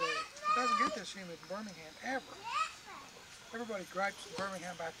here today. It doesn't get this humid in Birmingham ever. Everybody gripes in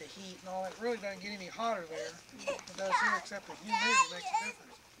Birmingham about the heat and all that. It really doesn't get any hotter there than it does here, except the humidity makes a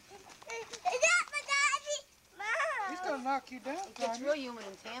difference. He's gonna knock you down, It gets Tanya. real humid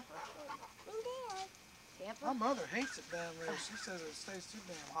in Tampa. Tampa? My mother hates it down there. She says it stays too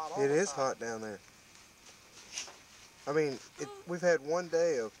damn hot all the It time. is hot down there. I mean, we've had one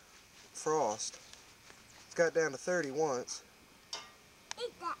day of frost. It's got down to 30 once.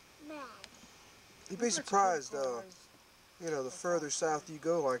 You'd be surprised, you know, the further south you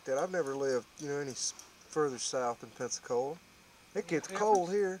go like that. I've never lived, you know, any further south than Pensacola. It gets cold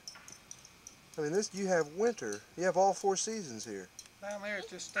here. I mean, you have winter. You have all 4 seasons here. Down there it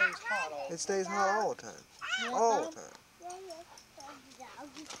just stays hot all the time. It stays hot all the time. You want All that? the time.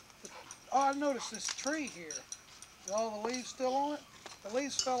 Oh, I noticed this tree here. Is all the leaves still on it? The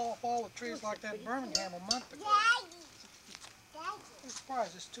leaves fell off all the trees like that in Birmingham a month ago. I'm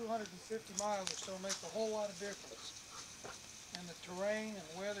surprised this 250 miles or so makes a whole lot of difference. And the terrain and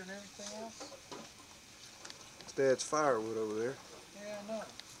the weather and everything else. It's Dad's firewood over there. Yeah, I know.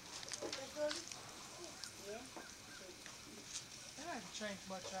 Yeah. It hasn't changed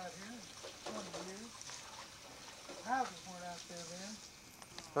much out here in 20 years. Houses weren't out there then.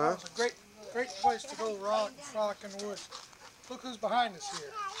 Huh? That was a great place to go frolic in the woods. Look who's behind us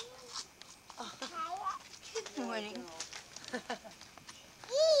here. Good morning.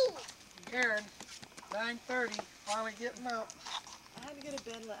 Karen, 9:30, finally getting up. I had to go to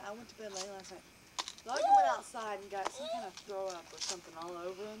bed. I went to bed late last night. Logan went outside and got some kind of throw up or something all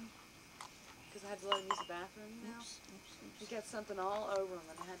over him because I had to let him use the bathroom now. He got something all over him,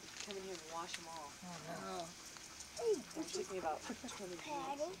 and I had to come in here and wash him off. Oh, no. It took me about 20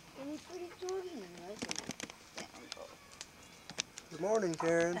 minutes. Good morning,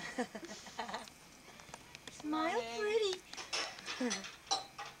 Karen. Smile pretty.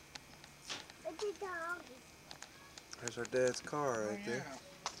 There's our dad's car right there.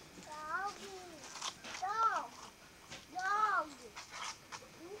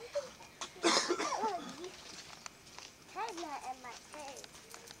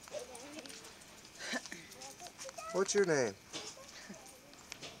 What's your name?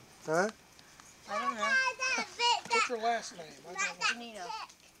 Huh? I don't know. What's your last name? I don't know.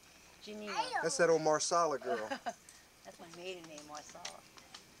 Janino. That's that old Marsala girl. That's my maiden name, Marsala.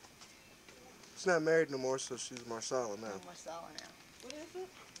 She's not married no more, so she's Marsala now. I'm Marsala now. What is it?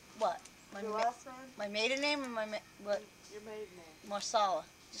 What? Your last name? My maiden name or what? Your maiden name. Marsala.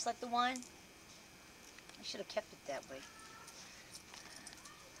 Just like the wine? I should have kept it that way.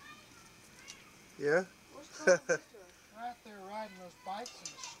 Yeah? Right there riding those bikes in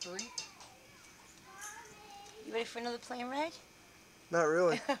the street. You ready for another plane ride? Not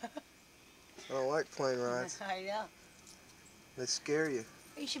really. I don't like plane rides. I know. They scare you.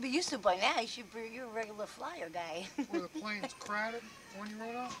 You should be used to it by now. You're a regular flyer guy. Were the planes crowded when you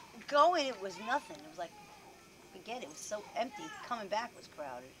rode off? Going, it was nothing. It was like, forget it. It was so empty. Coming back was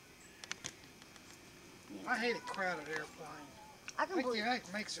crowded. I hate a crowded airplane. I can believe.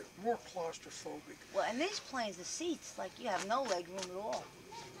 It makes it more claustrophobic. Well, and these planes, the seats, like you have no leg room at all.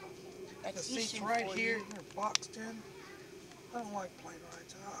 The That's seats Eastern right for here, you. they're boxed in. I don't like plane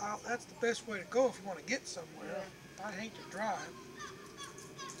rides. That's the best way to go if you want to get somewhere. I hate to drive.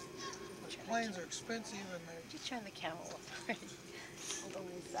 Those planes are expensive and they're... Just turn the camera off. I'll go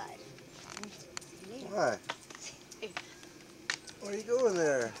inside. Why? Where are you going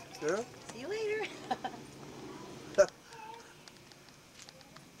there, girl? See you later.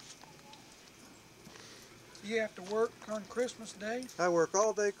 You have to work on Christmas Day? I work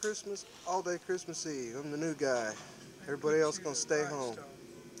all day Christmas Eve. I'm the new guy. Everybody else gonna stay home.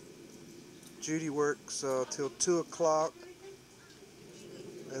 Judy works till 2 o'clock,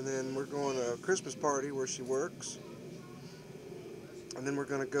 and then we're going to a Christmas party where she works, and then we're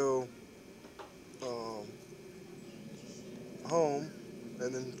gonna go home,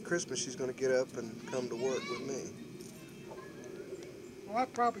 and then Christmas she's gonna get up and come to work with me. Well, I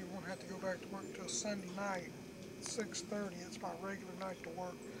probably won't have to go back to work until Sunday night, 6:30. That's my regular night to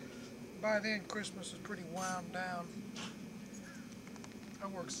work. By then, Christmas is pretty wound down. I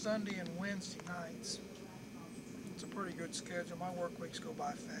work Sunday and Wednesday nights. It's a pretty good schedule. My work weeks go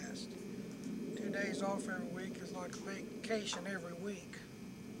by fast. 2 days off every week is like a vacation every week.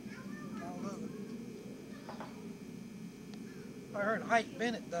 I love it. I heard Ike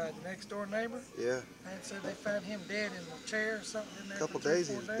Bennett died, the next door neighbor. Yeah. And said they found him dead in the chair or something in there. A couple for 3 or days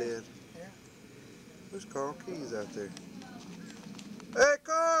 4 he's days. dead. Yeah. Who's Carl Keys out there? Hey,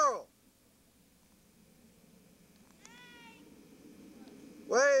 Carl!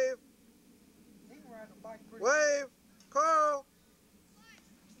 Wave! He can ride a bike pretty Wave! Carl!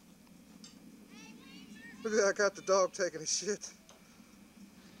 Look at that, I got the dog taking a shit.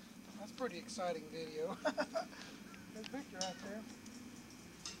 That's a pretty exciting video. There's Victor out there.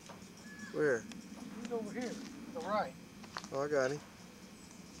 Where? He's over here, to the right. Oh, I got him.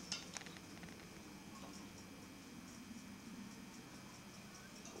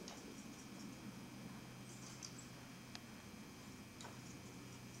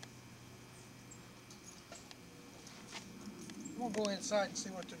 I'm gonna go inside and see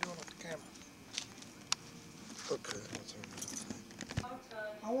what they're doing with the camera. Okay.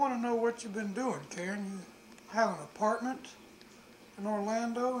 I want to know what you've been doing, Karen. You have an apartment in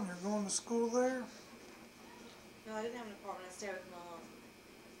Orlando and you're going to school there? No, I didn't have an apartment. I stayed with Mom.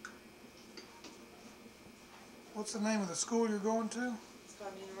 What's the name of the school you're going to? It's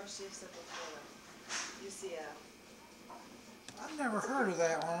called University of Central Florida, UCF. I've never heard of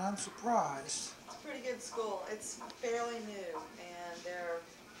that one. I'm surprised. It's a pretty good school. It's fairly new, and they're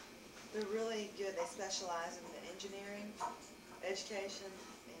really good. They specialize in engineering, education,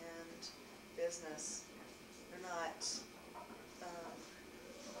 and business. They're not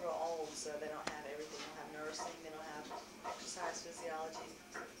real old, so they don't have everything. They don't have nursing. They don't have exercise physiology.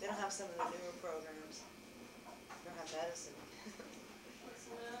 They don't have some of the newer programs. They don't have medicine.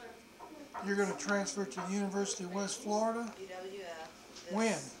 You're going to transfer to the University of West Florida? UWF. When?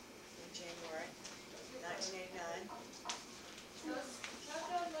 In January 1989.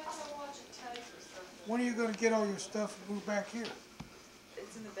 When are you going to get all your stuff and move back here?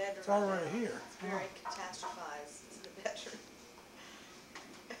 It's in the bedroom. It's already right now. here. It's very catastrophized. It's in the bedroom.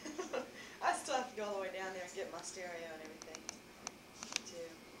 I still have to go all the way down there and get my stereo and everything, too.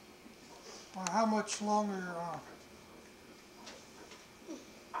 Well, how much longer, Do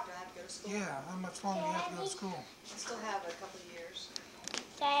I have to go to school? yeah, how much longer do you have to go to school? I still have a couple of years.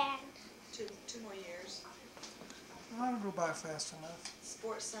 Dad. Two more years. That'll go by fast enough.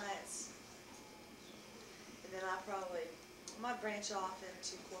 Sports science. And then I might branch off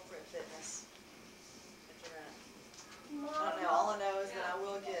into corporate fitness after that. I don't know. All I know is that I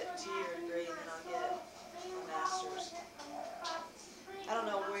will get a 2-year degree and then I'll get my master's. I don't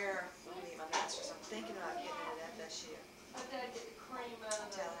know where I'm going to get my master's. I'm thinking about getting it at FSU.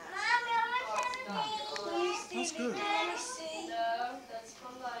 That's good. Let me see.